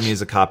 They hired me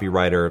as a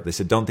copywriter. They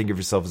said, don't think of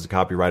yourself as a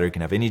copywriter. You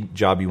can have any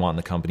job you want in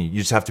the company. You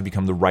just have to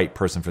become the right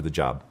person for the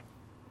job.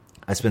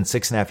 I spent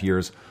 6.5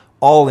 years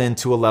all in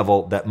to a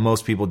level that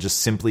most people just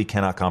simply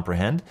cannot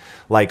comprehend.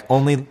 Like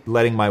only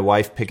letting my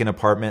wife pick an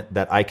apartment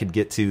that I could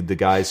get to the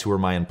guys who were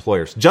my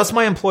employers, just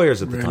my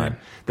employers at the time,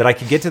 that I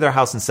could get to their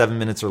house in 7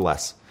 minutes or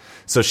less.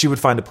 So she would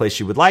find a place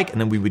she would like, and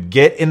then we would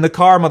get in the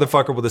car,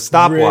 motherfucker, with a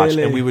stopwatch,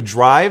 and we would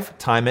drive,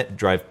 time it,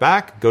 drive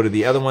back, go to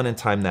the other one and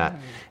time that.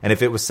 And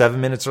if it was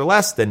 7 minutes or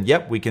less, then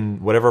yep, we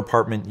can, whatever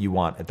apartment you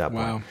want at that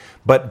point.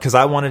 But because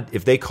I wanted,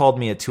 if they called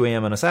me at 2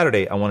 a.m. on a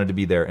Saturday, I wanted to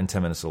be there in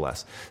 10 minutes or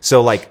less.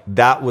 So like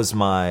that was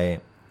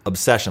my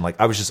obsession. Like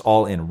I was just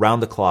all in,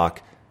 round the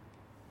clock.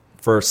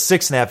 For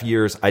 6.5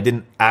 years, I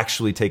didn't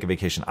actually take a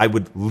vacation. I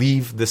would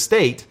leave the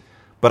state,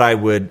 but I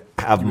would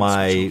have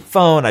my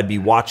phone. I'd be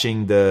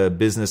watching the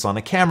business on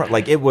a camera.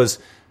 Like it was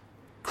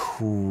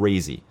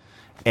crazy.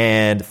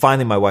 And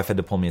finally, my wife had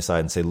to pull me aside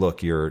and say,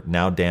 look, you're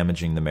now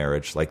damaging the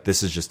marriage. Like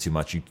this is just too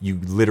much. You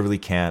literally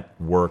can't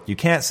work. You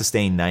can't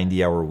sustain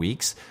 90-hour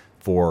weeks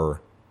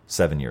for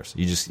 7 years.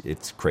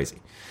 It's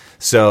crazy.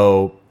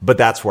 So, but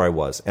that's where I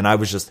was. And I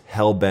was just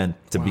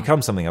hell-bent to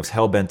become something. I was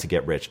hell-bent to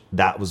get rich.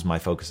 That was my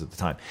focus at the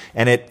time.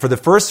 And for the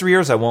first 3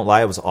 years, I won't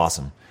lie, it was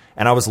awesome.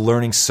 And I was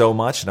learning so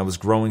much and I was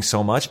growing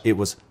so much. It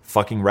was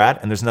fucking rad.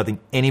 And there's nothing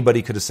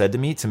anybody could have said to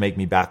me to make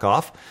me back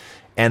off.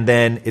 And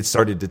then it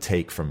started to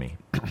take from me.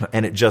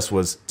 And it just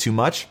was too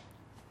much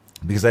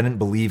because I didn't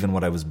believe in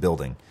what I was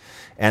building.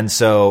 And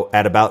so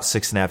at about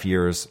 6.5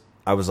 years,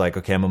 I was like,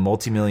 okay, I'm a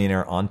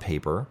multimillionaire on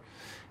paper.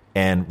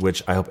 And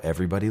which I hope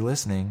everybody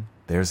listening,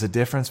 there's a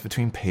difference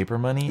between paper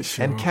money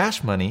and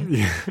cash money.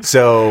 Yeah.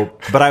 So,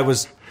 but I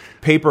was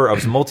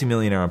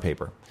multimillionaire on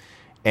paper.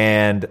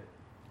 And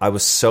I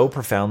was so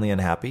profoundly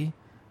unhappy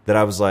that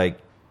I was like,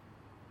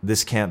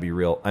 this can't be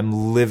real.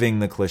 I'm living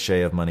the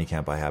cliche of money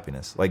can't buy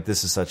happiness. Like,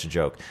 this is such a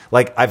joke.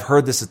 Like, I've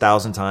heard this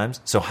 1,000 times.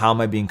 So how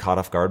am I being caught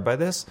off guard by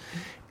this?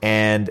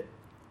 And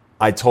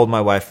I told my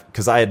wife,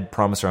 because I had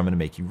promised her I'm going to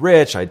make you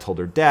rich. I told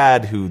her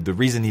dad, who the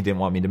reason he didn't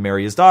want me to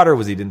marry his daughter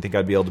was he didn't think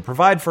I'd be able to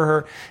provide for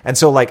her. And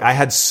so like I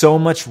had so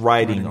much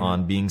riding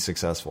on being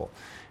successful.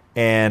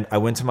 And I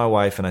went to my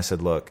wife and I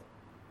said, look,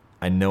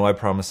 I know I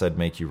promised I'd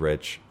make you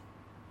rich,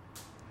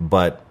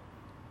 but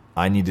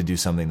I need to do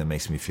something that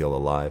makes me feel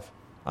alive.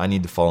 I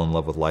need to fall in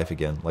love with life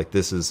again. Like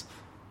this is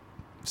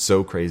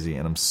so crazy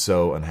and I'm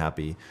so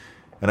unhappy.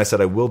 And I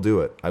said, I will do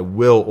it. I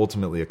will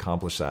ultimately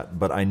accomplish that,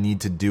 but I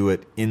need to do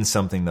it in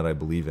something that I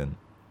believe in.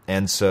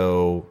 And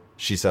so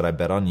she said, I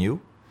bet on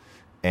you.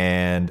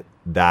 And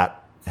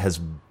that has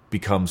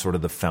become sort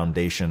of the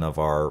foundation of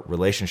our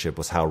relationship,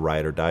 was how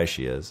ride or die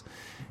she is.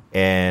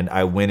 And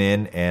I went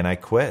in and I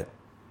quit.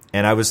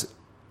 And I was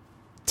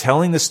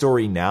telling the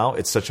story now,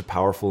 it's such a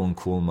powerful and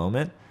cool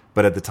moment.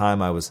 But at the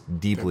time, I was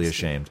deeply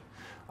ashamed.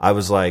 I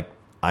was like,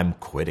 I'm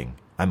quitting.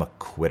 I'm a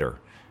quitter.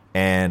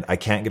 And I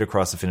can't get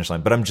across the finish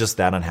line. But I'm just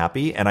that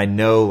unhappy. And I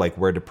know like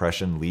where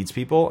depression leads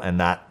people. And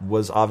that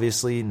was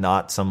obviously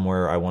not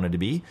somewhere I wanted to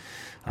be.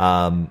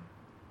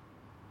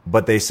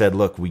 But they said,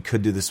 look, we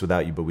could do this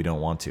without you, but we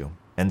don't want to.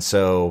 And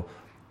so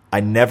I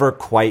never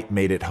quite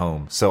made it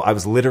home. So I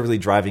was literally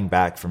driving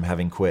back from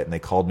having quit. And they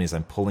called me as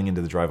I'm pulling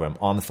into the driveway. I'm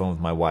on the phone with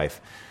my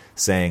wife,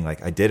 saying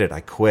like, I did it. I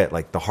quit.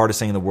 Like the hardest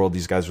thing in the world.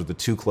 These guys were the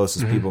two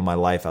closest people in my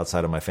life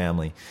outside of my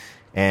family.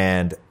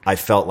 And I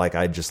felt like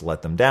I just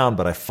let them down,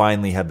 but I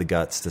finally had the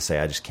guts to say,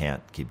 I just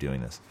can't keep doing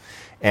this.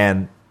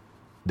 And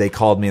they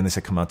called me and they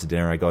said, come out to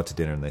dinner. I go out to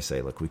dinner and they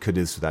say, look, we could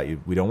do this without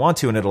you. We don't want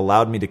to. And it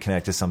allowed me to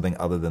connect to something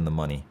other than the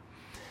money.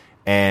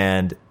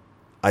 And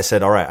I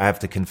said, all right, I have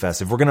to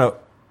confess. If we're going to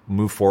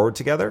move forward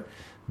together,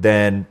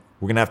 then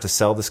we're going to have to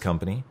sell this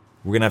company.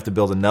 We're going to have to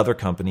build another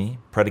company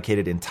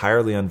predicated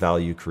entirely on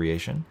value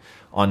creation,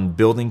 on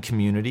building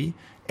community,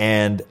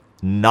 and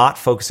not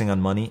focusing on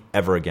money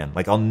ever again.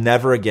 Like I'll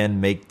never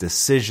again make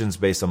decisions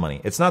based on money.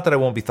 It's not that I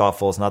won't be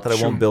thoughtful. It's not that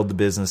I won't build the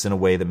business in a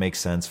way that makes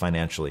sense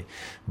financially,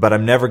 but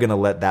I'm never going to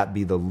let that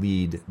be the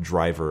lead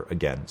driver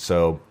again.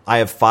 So I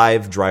have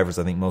 5 drivers.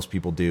 I think most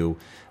people do.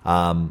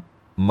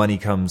 Money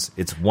comes,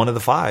 it's one of the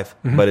 5,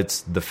 but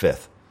it's the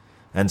 5th.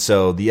 And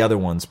so the other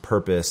ones,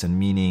 purpose and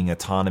meaning,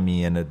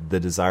 autonomy, and the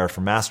desire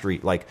for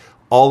mastery, like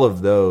all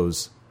of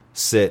those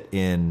sit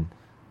in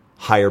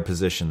higher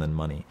position than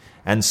money.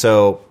 And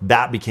so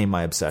that became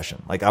my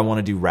obsession. Like I want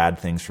to do rad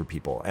things for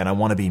people and I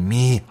want to be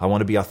me. I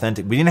want to be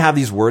authentic. We didn't have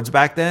these words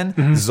back then.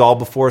 This is all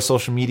before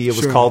social media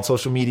was called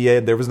social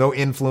media. There was no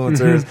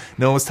influencers.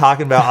 No one was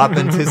talking about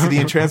authenticity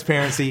and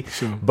transparency.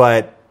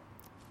 But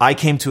I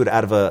came to it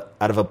out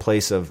of a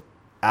place of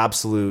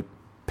absolute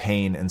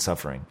pain and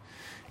suffering.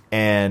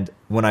 And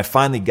when I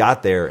finally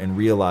got there and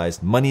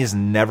realized money is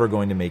never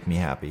going to make me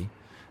happy,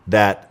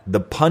 that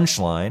the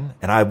punchline,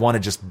 and I want to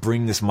just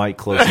bring this mic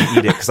close and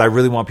eat it because I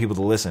really want people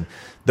to listen.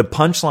 The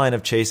punchline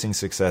of chasing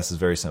success is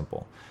very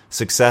simple.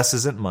 Success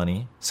isn't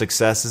money.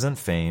 Success isn't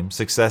fame.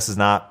 Success is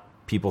not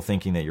people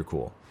thinking that you're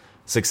cool.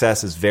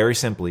 Success is very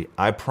simply,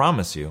 I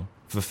promise you,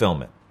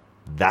 fulfillment.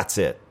 That's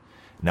it.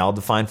 Now I'll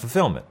define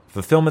fulfillment.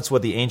 Fulfillment's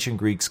what the ancient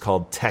Greeks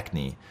called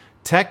techne.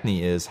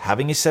 Techne is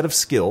having a set of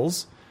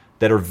skills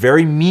that are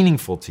very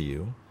meaningful to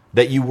you,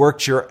 that you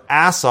worked your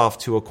ass off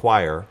to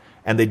acquire,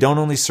 and they don't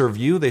only serve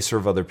you, they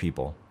serve other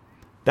people.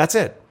 That's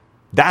it.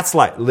 That's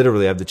life.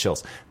 Literally, I have the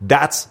chills.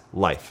 That's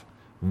life.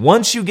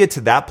 Once you get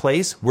to that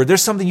place where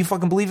there's something you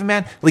fucking believe in,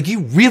 man, like you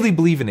really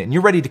believe in it and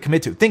you're ready to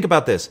commit to it. Think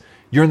about this.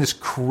 You're in this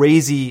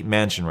crazy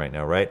mansion right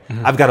now, right?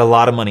 I've got a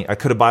lot of money. I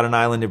could have bought an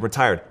island and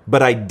retired,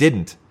 but I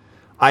didn't.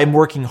 I'm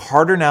working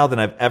harder now than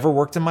I've ever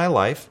worked in my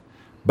life.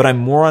 But I'm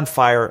more on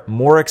fire,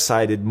 more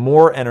excited,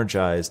 more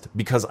energized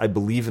because I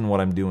believe in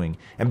what I'm doing.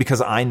 And because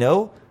I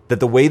know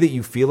that the way that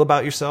you feel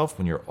about yourself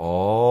when you're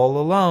all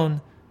alone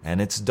and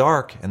it's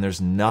dark and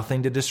there's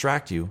nothing to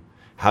distract you,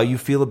 how you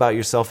feel about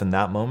yourself in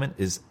that moment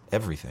is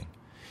everything.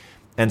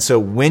 And so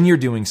when you're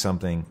doing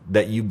something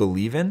that you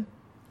believe in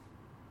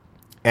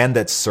and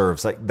that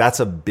serves, like that's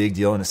a big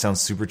deal. And it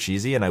sounds super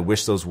cheesy. And I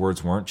wish those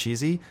words weren't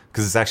cheesy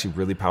because it's actually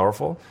really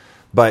powerful.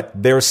 But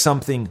there's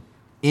something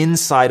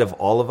inside of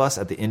all of us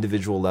at the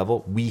individual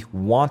level. We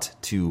want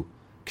to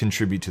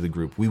contribute to the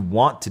group. We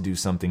want to do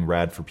something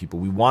rad for people.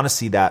 We want to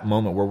see that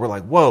moment where we're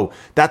like, whoa,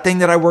 that thing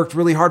that I worked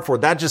really hard for,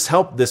 that just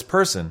helped this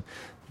person.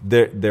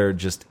 There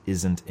just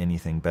isn't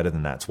anything better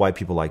than that. It's why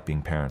people like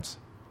being parents.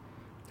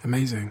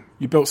 Amazing.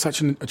 You built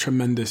such a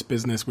tremendous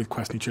business with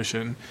Quest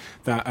Nutrition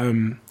that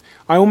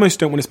I almost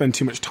don't want to spend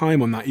too much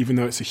time on that, even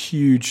though it's a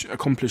huge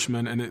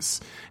accomplishment and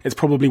it's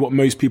probably what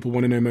most people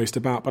want to know most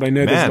about. But I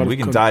know there's a lot we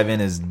can dive in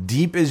as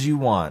deep as you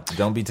want.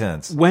 Don't be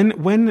tense.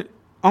 When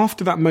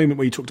after that moment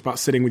where you talked about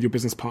sitting with your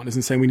business partners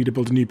and saying we need to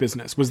build a new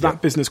business, was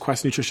that business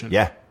Quest Nutrition?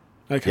 Yeah.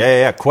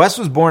 Okay. Yeah. Quest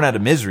was born out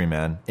of misery,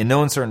 man, in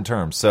no uncertain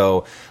terms.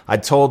 So I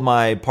told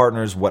my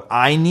partners what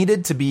I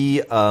needed to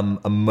be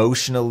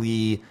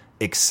emotionally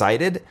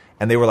excited,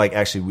 and they were like,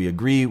 actually, we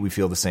agree, we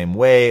feel the same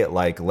way,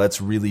 like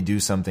let's really do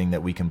something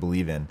that we can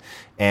believe in.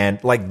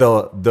 And like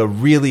the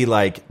really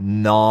like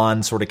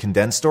non sort of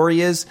condensed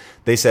story is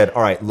they said,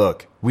 all right,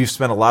 look, we've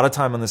spent a lot of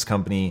time on this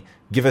company,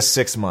 give us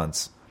 6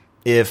 months.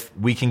 If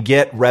we can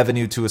get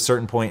revenue to a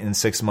certain point in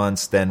 6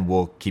 months, then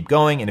we'll keep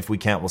going. And if we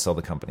can't, we'll sell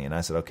the company. And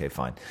I said, okay,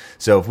 fine.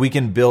 So if we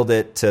can build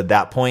it to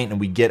that point and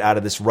we get out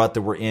of this rut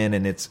that we're in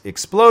and it's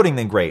exploding,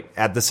 then great.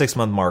 At the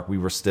 6-month mark, we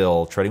were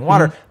still treading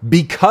water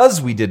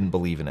because we didn't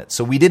believe in it.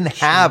 So we didn't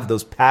have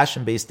those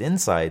passion-based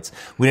insights.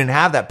 We didn't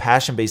have that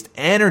passion-based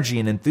energy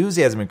and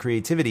enthusiasm and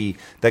creativity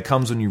that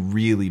comes when you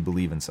really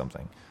believe in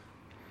something.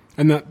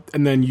 And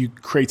then you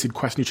created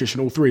Quest Nutrition,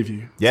 all 3 of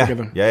you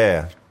together.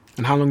 Yeah.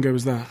 And how long ago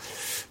was that?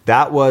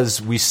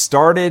 We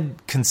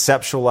started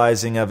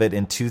conceptualizing of it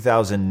in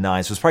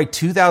 2009. So it was probably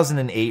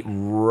 2008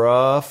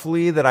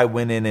 roughly that I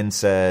went in and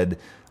said,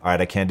 all right,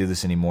 I can't do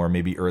this anymore,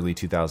 maybe early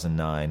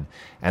 2009.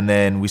 And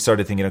then we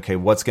started thinking, okay,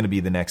 what's going to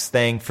be the next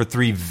thing, for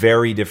three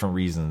very different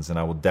reasons. And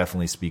I will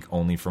definitely speak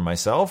only for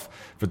myself.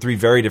 For three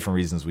very different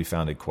reasons, we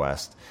founded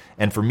Quest.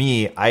 And for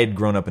me, I had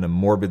grown up in a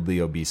morbidly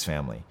obese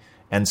family.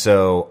 And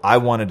so I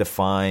wanted to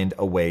find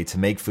a way to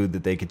make food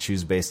that they could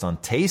choose based on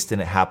taste,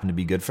 and it happened to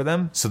be good for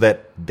them, so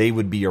that they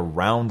would be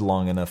around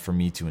long enough for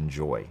me to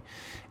enjoy.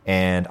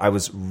 And I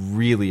was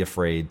really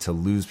afraid to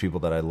lose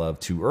people that I love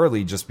too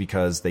early, just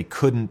because they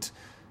couldn't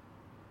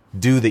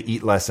do the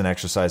eat less and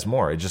exercise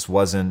more. It just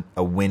wasn't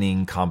a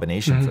winning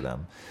combination for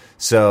them.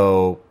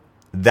 So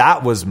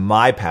that was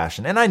my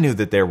passion. And I knew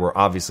that there were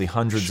obviously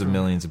hundreds of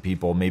millions of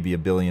people, maybe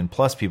 1 billion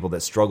plus people,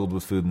 that struggled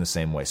with food in the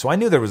same way. So I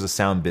knew there was a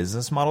sound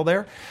business model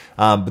there.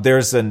 But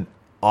there's an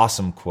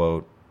awesome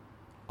quote,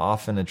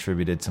 often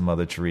attributed to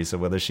Mother Teresa,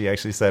 whether she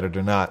actually said it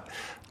or not,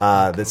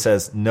 that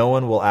says, "No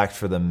one will act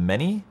for the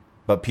many,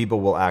 but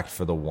people will act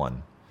for the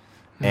one."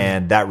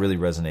 And that really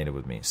resonated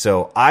with me.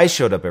 So I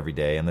showed up every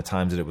day, and the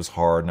times that it was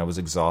hard and I was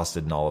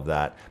exhausted and all of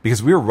that,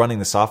 because we were running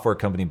the software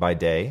company by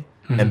day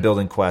and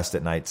building Quest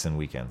at nights and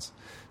weekends.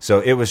 So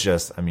it was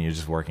just, I mean, you're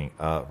just working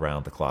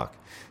around the clock.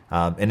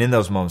 And in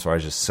those moments where I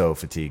was just so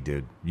fatigued,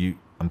 dude,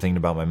 I'm thinking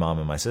about my mom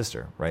and my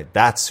sister, right?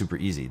 That's super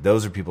easy.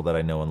 Those are people that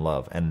I know and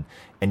love. And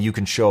you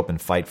can show up and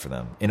fight for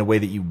them in a way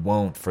that you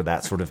won't for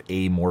that sort of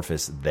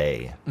amorphous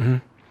they.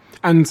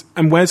 And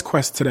where's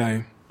Quest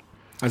today?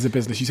 As a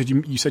business,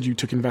 you said you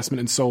took investment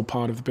and sold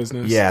part of the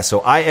business. Yeah, so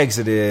I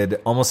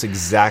exited almost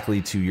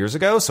exactly 2 years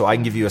ago. So I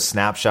can give you a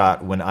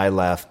snapshot. When I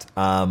left,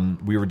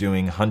 we were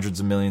doing hundreds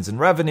of millions in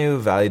revenue,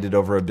 valued at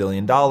over $1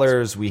 billion.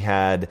 We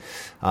had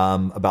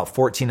about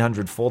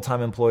 1,400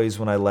 full-time employees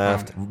when I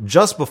left. Wow.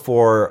 Just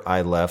before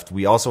I left,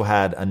 we also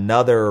had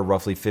another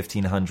roughly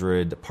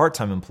 1,500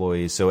 part-time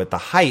employees. So at the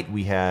height,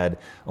 we had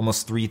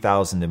almost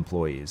 3,000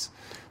 employees.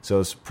 So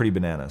it's pretty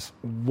bananas.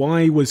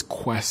 Why was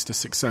Quest a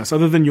success?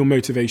 Other than your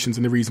motivations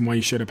and the reason why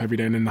you showed up every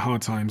day and in the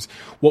hard times,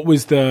 what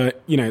was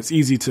it's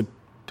easy to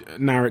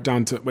narrow it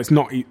down to, well, it's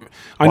not,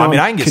 I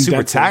can get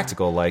super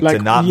tactical, to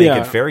not make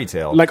it fairy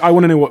tale. I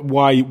want to know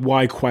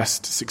why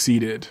Quest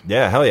succeeded.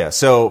 Yeah, hell yeah.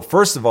 So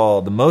first of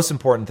all, the most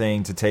important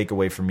thing to take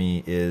away from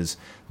me is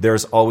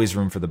there's always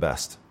room for the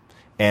best.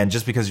 And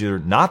just because you're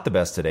not the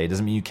best today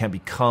doesn't mean you can't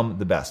become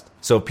the best.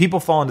 So if people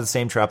fall into the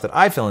same trap that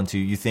I fell into,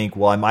 you think,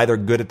 well, I'm either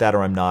good at that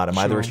or I'm not. I'm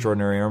either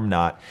extraordinary or I'm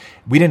not.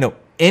 We didn't know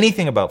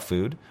anything about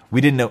food.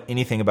 We didn't know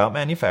anything about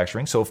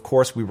manufacturing. So, of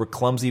course, we were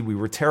clumsy. We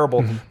were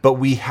terrible. But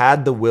we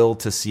had the will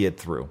to see it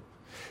through.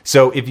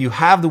 So if you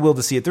have the will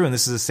to see it through, and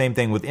this is the same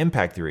thing with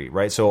impact theory,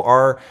 right? So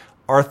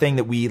our thing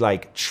that we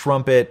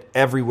trumpet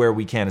everywhere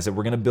we can is that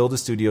we're going to build a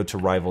studio to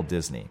rival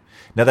Disney.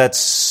 Now, that's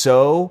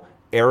so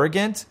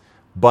arrogant,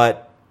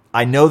 but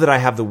I know that I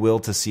have the will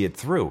to see it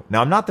through. Now,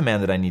 I'm not the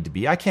man that I need to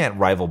be. I can't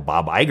rival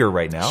Bob Iger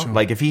right now.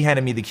 Sure. If he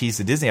handed me the keys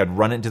to Disney, I'd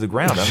run it into the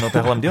ground. I don't know what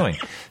the hell I'm doing.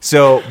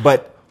 So,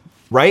 but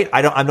right,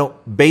 I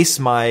don't base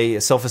my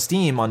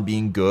self-esteem on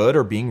being good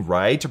or being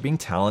right or being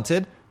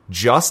talented,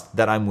 just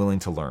that I'm willing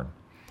to learn.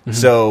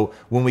 So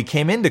when we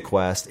came into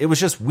Quest, it was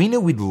just, we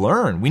knew we'd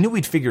learn. We knew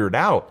we'd figure it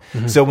out.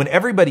 So when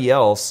everybody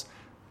else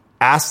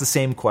asked the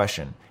same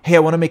question, hey, I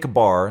want to make a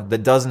bar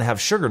that doesn't have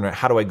sugar in it,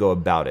 how do I go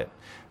about it?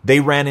 They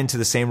ran into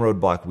the same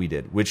roadblock we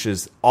did, which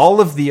is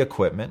all of the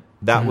equipment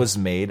that was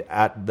made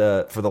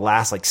for the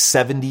last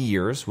 70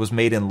 years was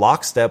made in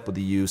lockstep with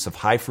the use of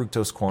high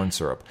fructose corn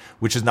syrup,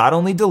 which is not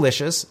only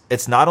delicious,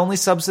 it's not only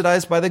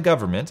subsidized by the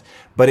government,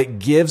 but it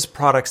gives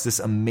products this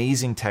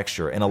amazing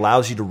texture and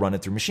allows you to run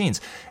it through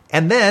machines.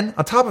 And then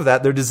on top of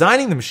that, they're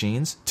designing the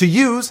machines to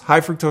use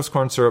high fructose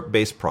corn syrup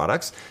based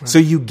products. Right. So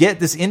you get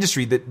this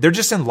industry that they're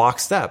just in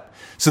lockstep.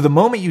 So the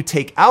moment you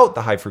take out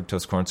the high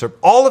fructose corn syrup,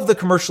 all of the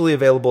commercially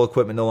available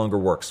equipment no longer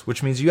works,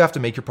 which means you have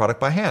to make your product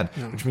by hand,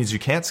 which means you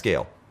can't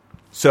scale.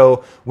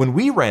 So when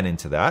we ran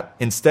into that,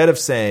 instead of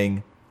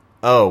saying,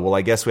 oh, well,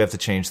 I guess we have to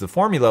change the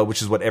formula,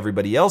 which is what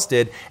everybody else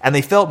did, and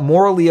they felt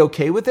morally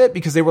okay with it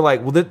because they were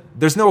like, well,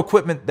 there's no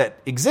equipment that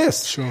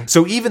exists. Sure.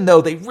 So even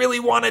though they really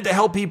wanted to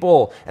help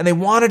people and they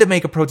wanted to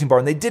make a protein bar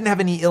and they didn't have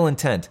any ill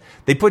intent,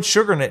 they put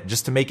sugar in it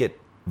just to make it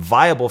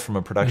viable from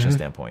a production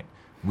standpoint.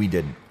 We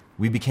didn't.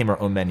 We became our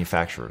own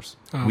manufacturers.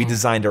 We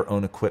designed our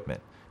own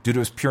equipment. Dude, it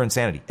was pure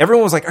insanity.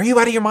 Everyone was like, are you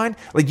out of your mind?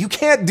 You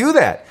can't do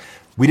that.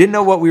 We didn't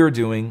know what we were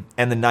doing,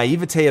 and the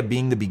naivete of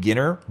being the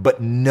beginner, but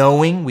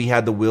knowing we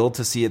had the will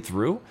to see it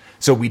through.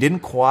 So we didn't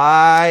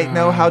quite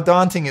know how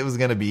daunting it was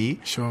going to be.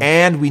 Sure.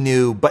 And we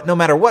knew, but no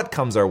matter what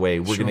comes our way,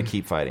 we're going to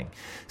keep fighting.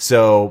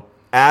 So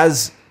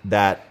as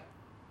that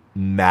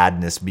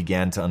madness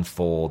began to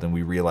unfold and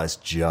we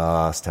realized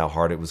just how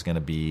hard it was going to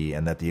be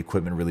and that the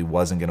equipment really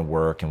wasn't going to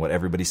work and what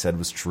everybody said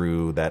was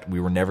true, that we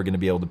were never going to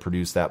be able to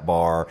produce that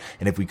bar,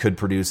 and if we could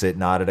produce it,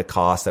 not at a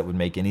cost that would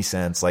make any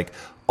sense,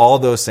 all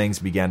those things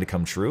began to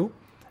come true.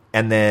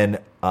 And then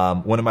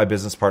one of my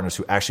business partners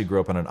who actually grew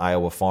up on an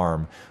Iowa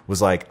farm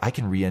was like, I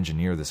can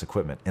re-engineer this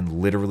equipment,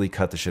 and literally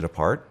cut the shit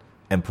apart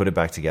and put it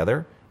back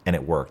together, and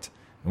it worked.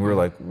 And we were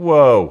like,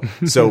 whoa.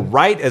 So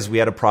right as we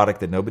had a product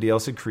that nobody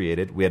else had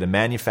created, we had a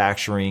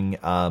manufacturing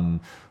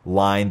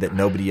line that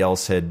nobody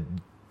else had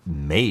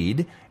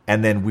made,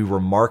 and then we were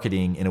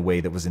marketing in a way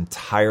that was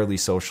entirely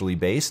socially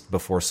based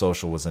before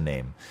social was a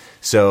name.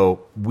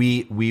 So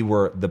we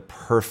were the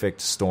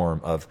perfect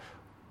storm of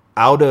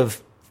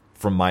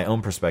from my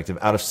own perspective,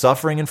 out of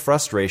suffering and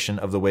frustration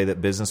of the way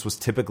that business was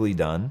typically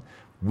done,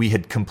 we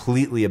had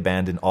completely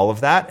abandoned all of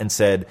that and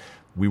said,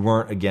 we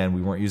weren't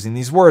using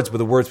these words, but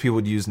the words people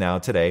would use now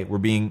today. We're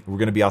going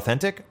to be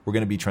authentic. We're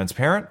going to be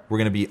transparent. We're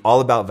going to be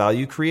all about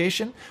value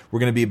creation.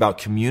 We're going to be about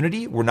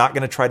community. We're not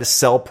going to try to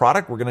sell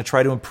product. We're going to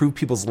try to improve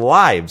people's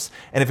lives.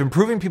 And if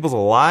improving people's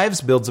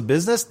lives builds a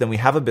business, then we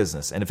have a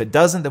business. And if it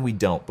doesn't, then we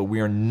don't. But we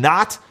are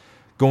not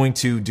going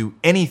to do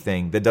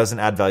anything that doesn't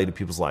add value to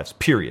people's lives,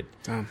 period.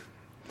 Damn.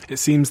 It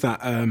seems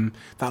that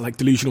that like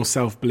delusional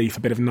self-belief, a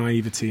bit of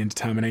naivety and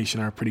determination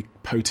are a pretty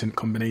potent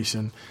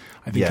combination.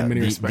 I think in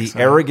many respects. The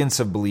arrogance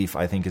of belief,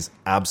 I think, is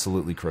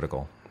absolutely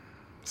critical.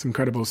 It's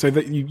incredible. So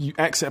that you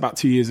exit about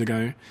 2 years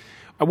ago.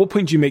 At what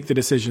point do you make the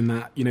decision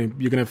that you're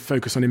going to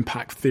focus on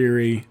impact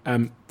theory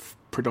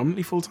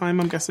predominantly full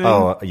time? I'm guessing.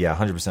 Oh yeah,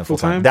 100% full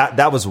time.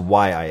 That was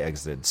why I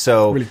exited.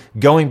 So really?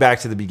 Going back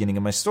to the beginning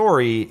of my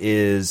story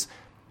is.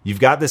 You've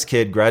got this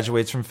kid,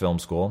 graduates from film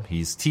school.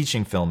 He's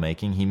teaching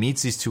filmmaking. He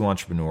meets these two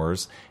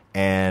entrepreneurs,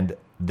 and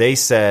they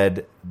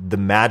said the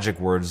magic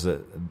words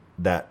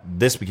that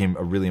this became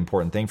a really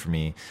important thing for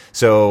me.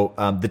 So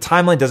the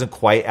timeline doesn't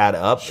quite add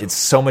up. Sure. It's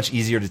so much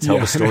easier to tell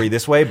the story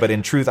this way. But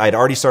in truth, I'd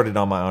already started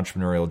on my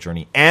entrepreneurial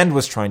journey and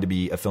was trying to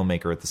be a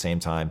filmmaker at the same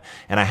time.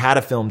 And I had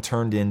a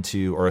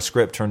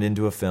script turned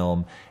into a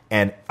film,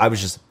 and I was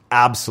just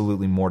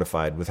absolutely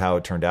mortified with how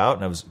it turned out,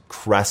 and I was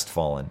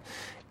crestfallen.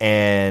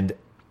 And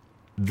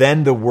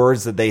then the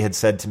words that they had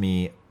said to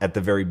me at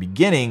the very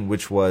beginning,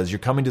 which was, you're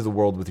coming to the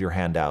world with your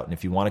hand out. And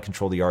if you want to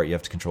control the art, you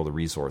have to control the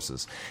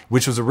resources,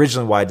 which was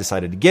originally why I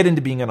decided to get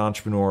into being an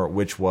entrepreneur,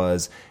 which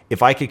was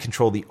if I could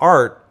control the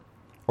art,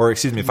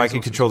 if I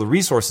could control the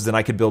resources, then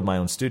I could build my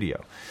own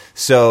studio.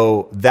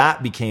 So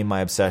that became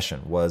my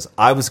obsession, was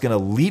I was going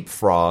to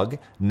leapfrog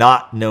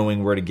not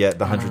knowing where to get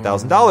the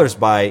 $100,000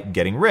 by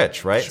getting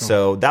rich, right? Sure.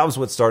 So that was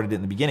what started it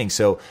in the beginning.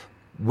 So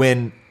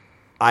when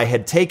we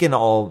had taken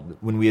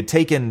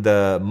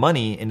the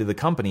money into the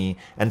company,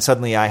 and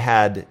suddenly I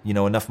had,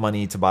 enough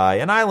money to buy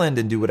an island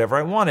and do whatever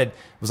I wanted.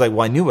 It was like,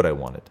 well, I knew what I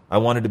wanted. I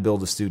wanted to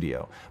build a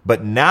studio.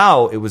 But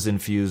now it was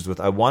infused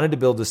with, I wanted to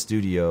build a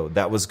studio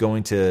that was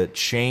going to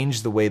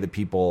change the way that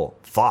people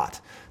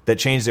thought, that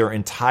changed their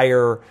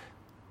entire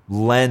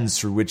lens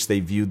through which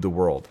they viewed the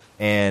world.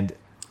 And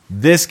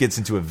this gets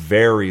into a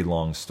very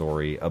long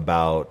story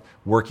about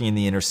working in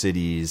the inner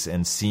cities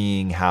and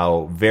seeing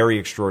how very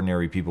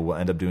extraordinary people will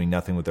end up doing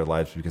nothing with their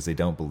lives because they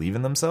don't believe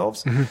in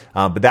themselves.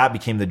 Mm-hmm. But that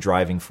became the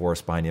driving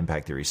force behind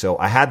impact theory. So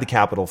I had the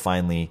capital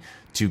finally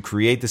to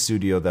create the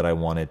studio that I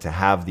wanted, to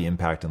have the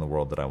impact in the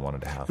world that I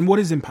wanted to have. And what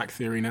is impact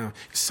theory now?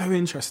 It's so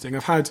interesting.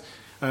 I've had,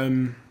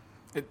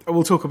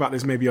 we'll talk about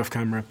this maybe off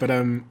camera, but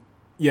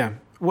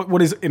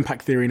what is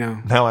impact theory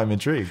now? Now I'm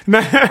intrigued.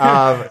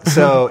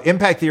 So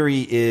impact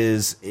theory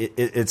is,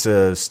 it's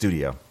a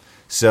studio.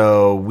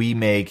 So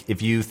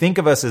if you think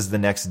of us as the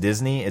next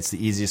Disney, it's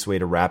the easiest way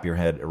to wrap your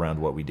head around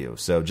what we do.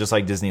 So just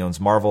like Disney owns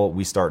Marvel,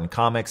 we start in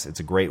comics.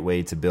 It's a great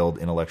way to build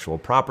intellectual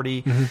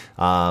property.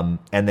 Mm-hmm.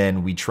 And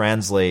then we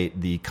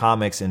translate the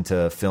comics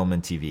into film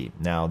and TV.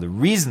 Now, the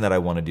reason that I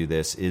want to do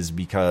this is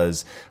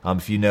because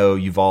if you know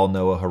Yuval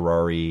Noah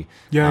Harari,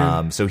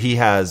 so he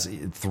has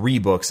 3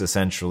 books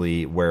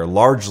essentially where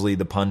largely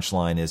the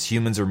punchline is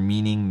humans are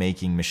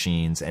meaning-making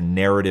machines and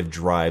narrative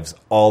drives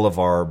all of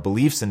our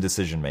beliefs and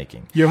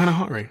decision-making.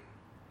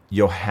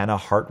 Johanna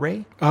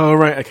Hartray? Oh,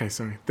 right. Okay,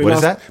 sorry. What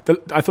is that?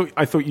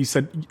 I thought you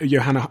said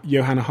Johanna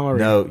Hari.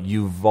 No,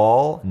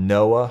 Yuval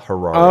Noah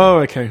Harari. Oh,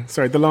 okay.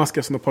 Sorry, the last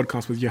guest on the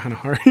podcast was Johanna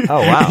Hari.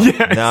 Oh, wow.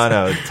 Yes.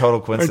 No, total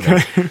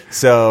coincidence. Okay.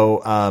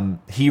 So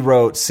he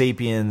wrote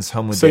Sapiens,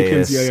 Homo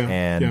Deus,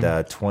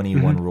 and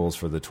 21 Rules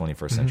for the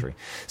 21st Century.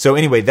 So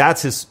anyway,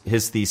 that's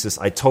his thesis.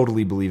 I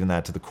totally believe in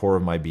that to the core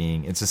of my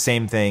being. It's the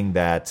same thing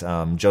that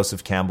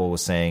Joseph Campbell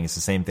was saying. It's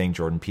the same thing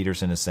Jordan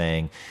Peterson is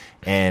saying.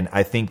 And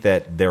I think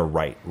that they're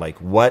right. Like,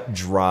 what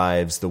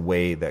drives the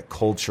way that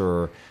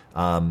culture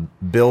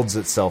builds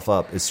itself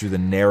up is through the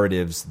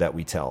narratives that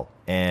we tell.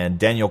 And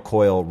Daniel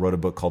Coyle wrote a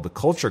book called The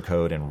Culture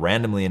Code. And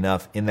randomly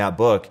enough, in that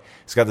book,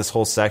 he's got this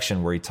whole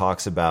section where he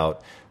talks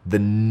about the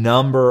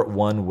number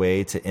one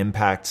way to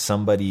impact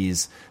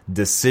somebody's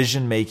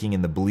decision-making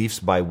and the beliefs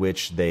by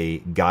which they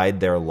guide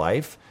their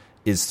life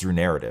is through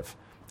narrative.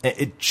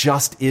 It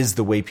just is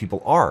the way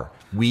people are.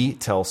 We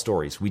tell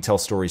stories. We tell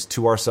stories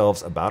to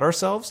ourselves about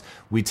ourselves.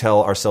 We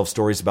tell ourselves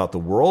stories about the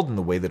world and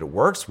the way that it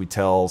works. We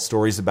tell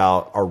stories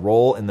about our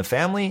role in the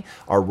family,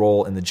 our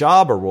role in the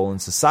job, our role in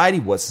society,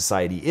 what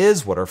society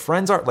is, what our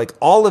friends are. Like,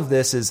 all of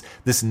this is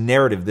this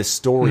narrative, this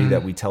story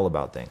that we tell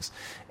about things.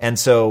 And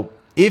so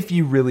if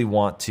you really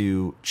want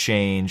to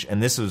change,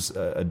 and this was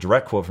a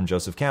direct quote from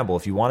Joseph Campbell,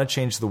 if you want to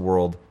change the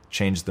world,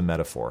 change the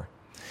metaphor.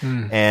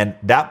 And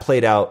that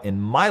played out in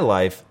my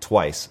life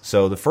twice.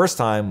 So the first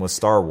time was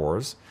Star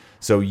Wars.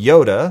 So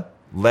Yoda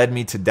led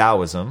me to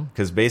Taoism,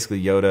 because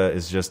basically Yoda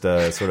is just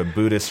a sort of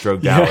Buddhist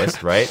stroke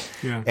Taoist, right?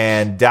 Yeah.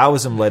 And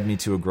Taoism led me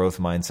to a growth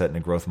mindset, and a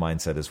growth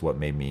mindset is what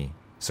made me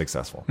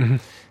successful.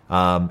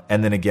 And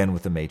then again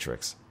with the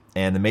Matrix.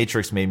 And the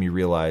Matrix made me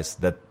realize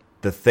that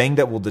the thing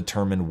that will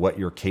determine what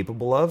you're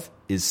capable of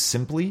is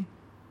simply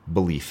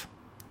belief.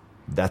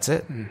 That's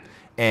it.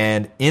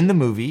 And in the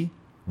movie,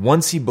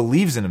 once he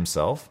believes in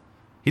himself,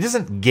 he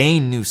doesn't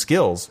gain new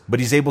skills, but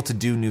he's able to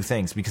do new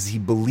things because he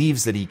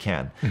believes that he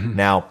can.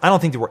 Now, I don't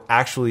think that we're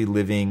actually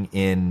living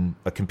in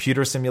a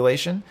computer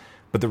simulation,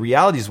 but the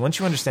reality is once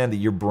you understand that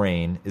your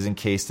brain is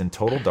encased in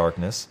total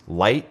darkness,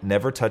 light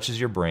never touches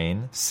your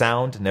brain,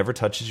 sound never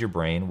touches your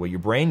brain. What your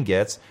brain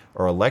gets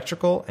are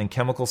electrical and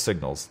chemical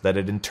signals that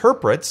it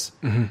interprets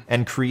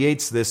and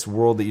creates this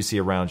world that you see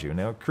around you.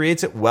 Now, it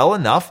creates it well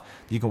enough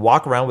that you can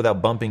walk around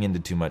without bumping into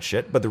too much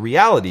shit, but the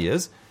reality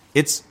is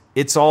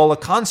it's all a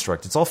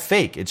construct. It's all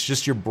fake. It's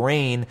just your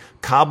brain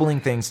cobbling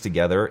things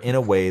together in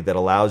a way that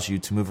allows you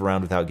to move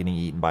around without getting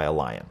eaten by a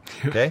lion.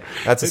 Okay?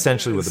 That's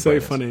essentially what the brain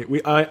is. So funny.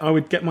 I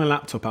would get my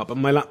laptop out, but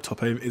my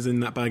laptop is in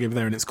that bag over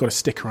there, and it's got a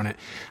sticker on it,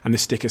 and the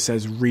sticker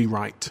says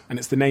Rewrite, and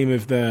it's the name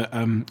of the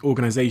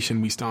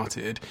organization we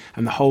started,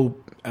 and the whole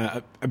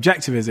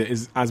objective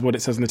is as what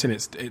it says on the tin.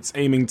 It's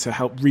aiming to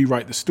help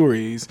rewrite the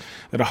stories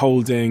that are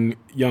holding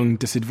young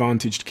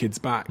disadvantaged kids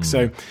back.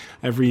 So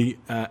every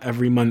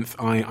month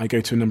I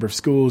go to a number of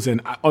schools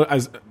and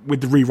as with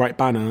the Rewrite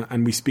banner,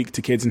 and we speak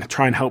to kids and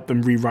try and help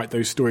them rewrite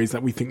those stories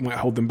that we think might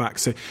hold them back.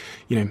 So,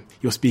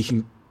 you're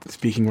speaking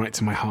right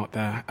to my heart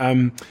there.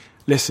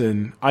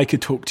 Listen, I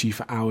could talk to you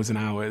for hours and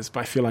hours,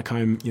 but I feel like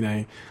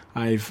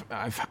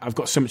I've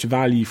got so much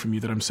value from you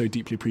that I'm so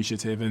deeply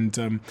appreciative,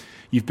 and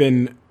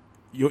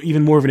you're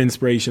even more of an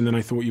inspiration than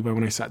I thought you were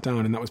when I sat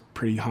down, and that was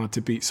pretty hard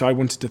to beat. So I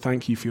wanted to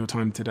thank you for your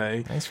time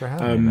today. Thanks for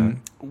having me,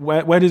 man.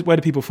 Where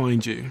do people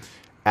find you?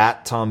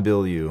 At Tom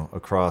Bilyeu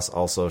across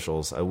all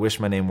socials. I wish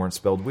my name weren't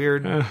spelled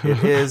weird.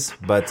 It is,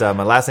 but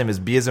my last name is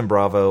B as in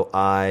Bravo,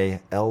 I-L-Y-E-U.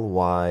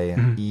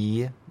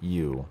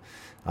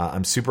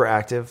 I'm super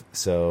active,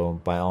 so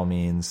by all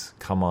means,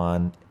 come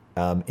on.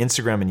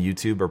 Instagram and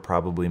YouTube are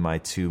probably my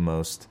two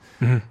most,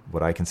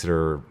 what I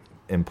consider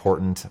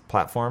important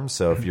platforms.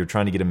 So if you're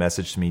trying to get a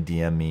message to me,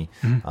 DM me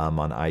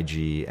on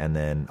IG, and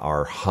then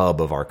our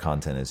hub of our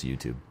content is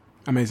YouTube.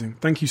 Amazing.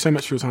 Thank you so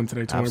much for your time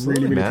today, Tom.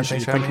 Absolutely, I really man.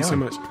 appreciate it. Thank you so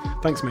much.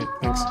 Thanks, mate.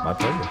 Thanks. My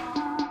pleasure.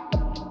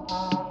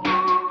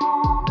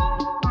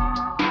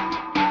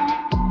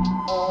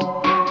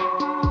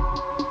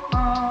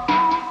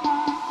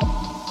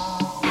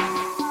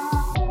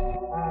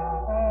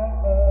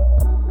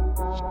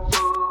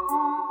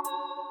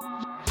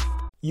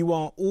 You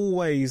are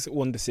always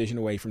one decision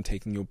away from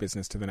taking your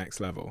business to the next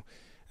level.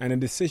 And a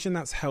decision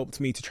that's helped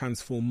me to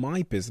transform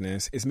my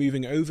business is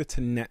moving over to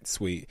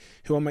NetSuite,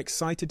 who I'm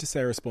excited to say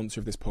are a sponsor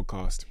of this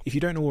podcast. If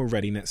you don't know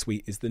already,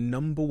 NetSuite is the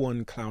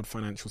 #1 cloud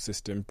financial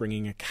system,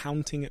 bringing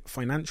accounting,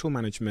 financial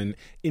management,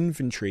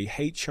 inventory,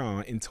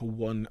 HR into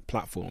one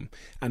platform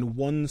and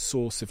one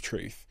source of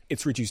truth.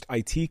 It's reduced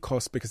IT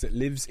costs because it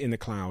lives in the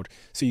cloud,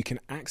 so you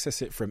can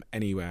access it from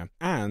anywhere.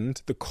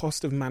 And the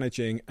cost of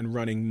managing and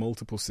running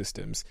multiple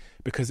systems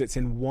because it's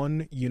in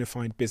one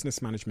unified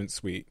business management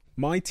suite.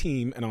 My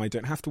team and I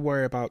don't have to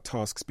worry about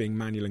tasks being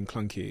manual and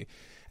clunky.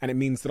 And it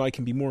means that I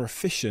can be more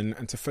efficient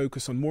and to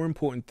focus on more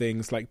important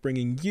things like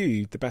bringing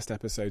you the best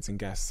episodes and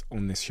guests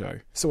on this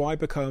show. So I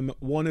become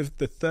one of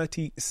the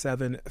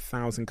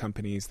 37,000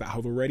 companies that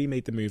have already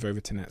made the move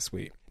over to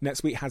NetSuite.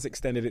 NetSuite has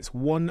extended its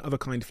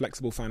one-of-a-kind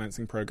flexible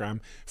financing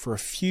program for a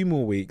few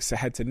more weeks. So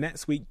head to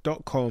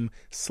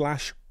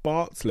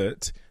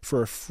netsuite.com/Bartlett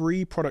for a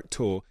free product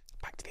tour.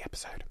 Back to the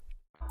episode.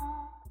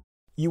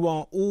 You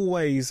are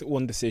always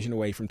one decision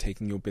away from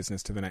taking your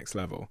business to the next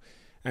level.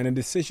 And a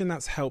decision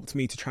that's helped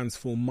me to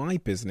transform my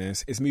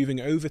business is moving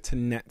over to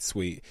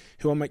NetSuite,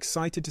 who I'm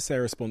excited to say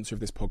are a sponsor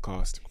of this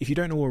podcast. If you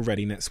don't know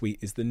already, NetSuite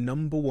is the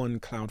 #1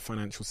 cloud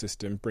financial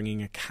system,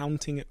 bringing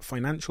accounting,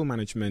 financial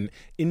management,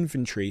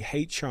 inventory,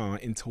 HR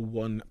into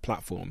one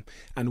platform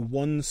and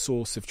one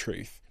source of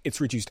truth. It's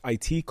reduced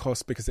IT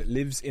costs because it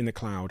lives in the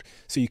cloud,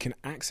 so you can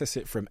access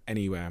it from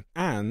anywhere.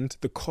 And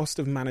the cost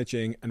of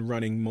managing and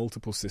running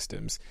multiple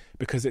systems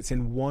because it's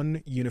in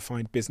one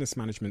unified business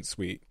management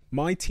suite.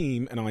 My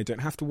team and I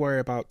don't have to worry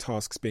about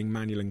tasks being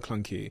manual and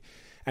clunky.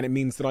 And it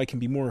means that I can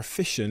be more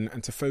efficient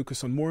and to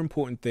focus on more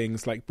important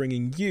things like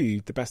bringing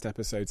you the best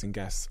episodes and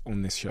guests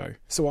on this show.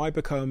 So I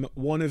become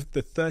one of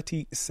the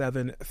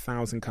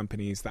 37,000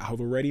 companies that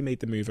have already made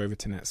the move over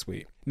to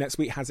NetSuite.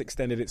 NetSuite has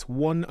extended its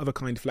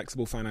one-of-a-kind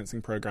flexible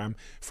financing program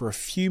for a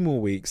few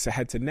more weeks. So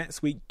head to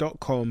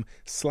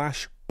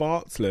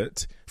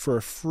netsuite.com/Bartlett for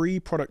a free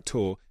product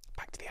tour.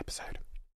 Back to the episode.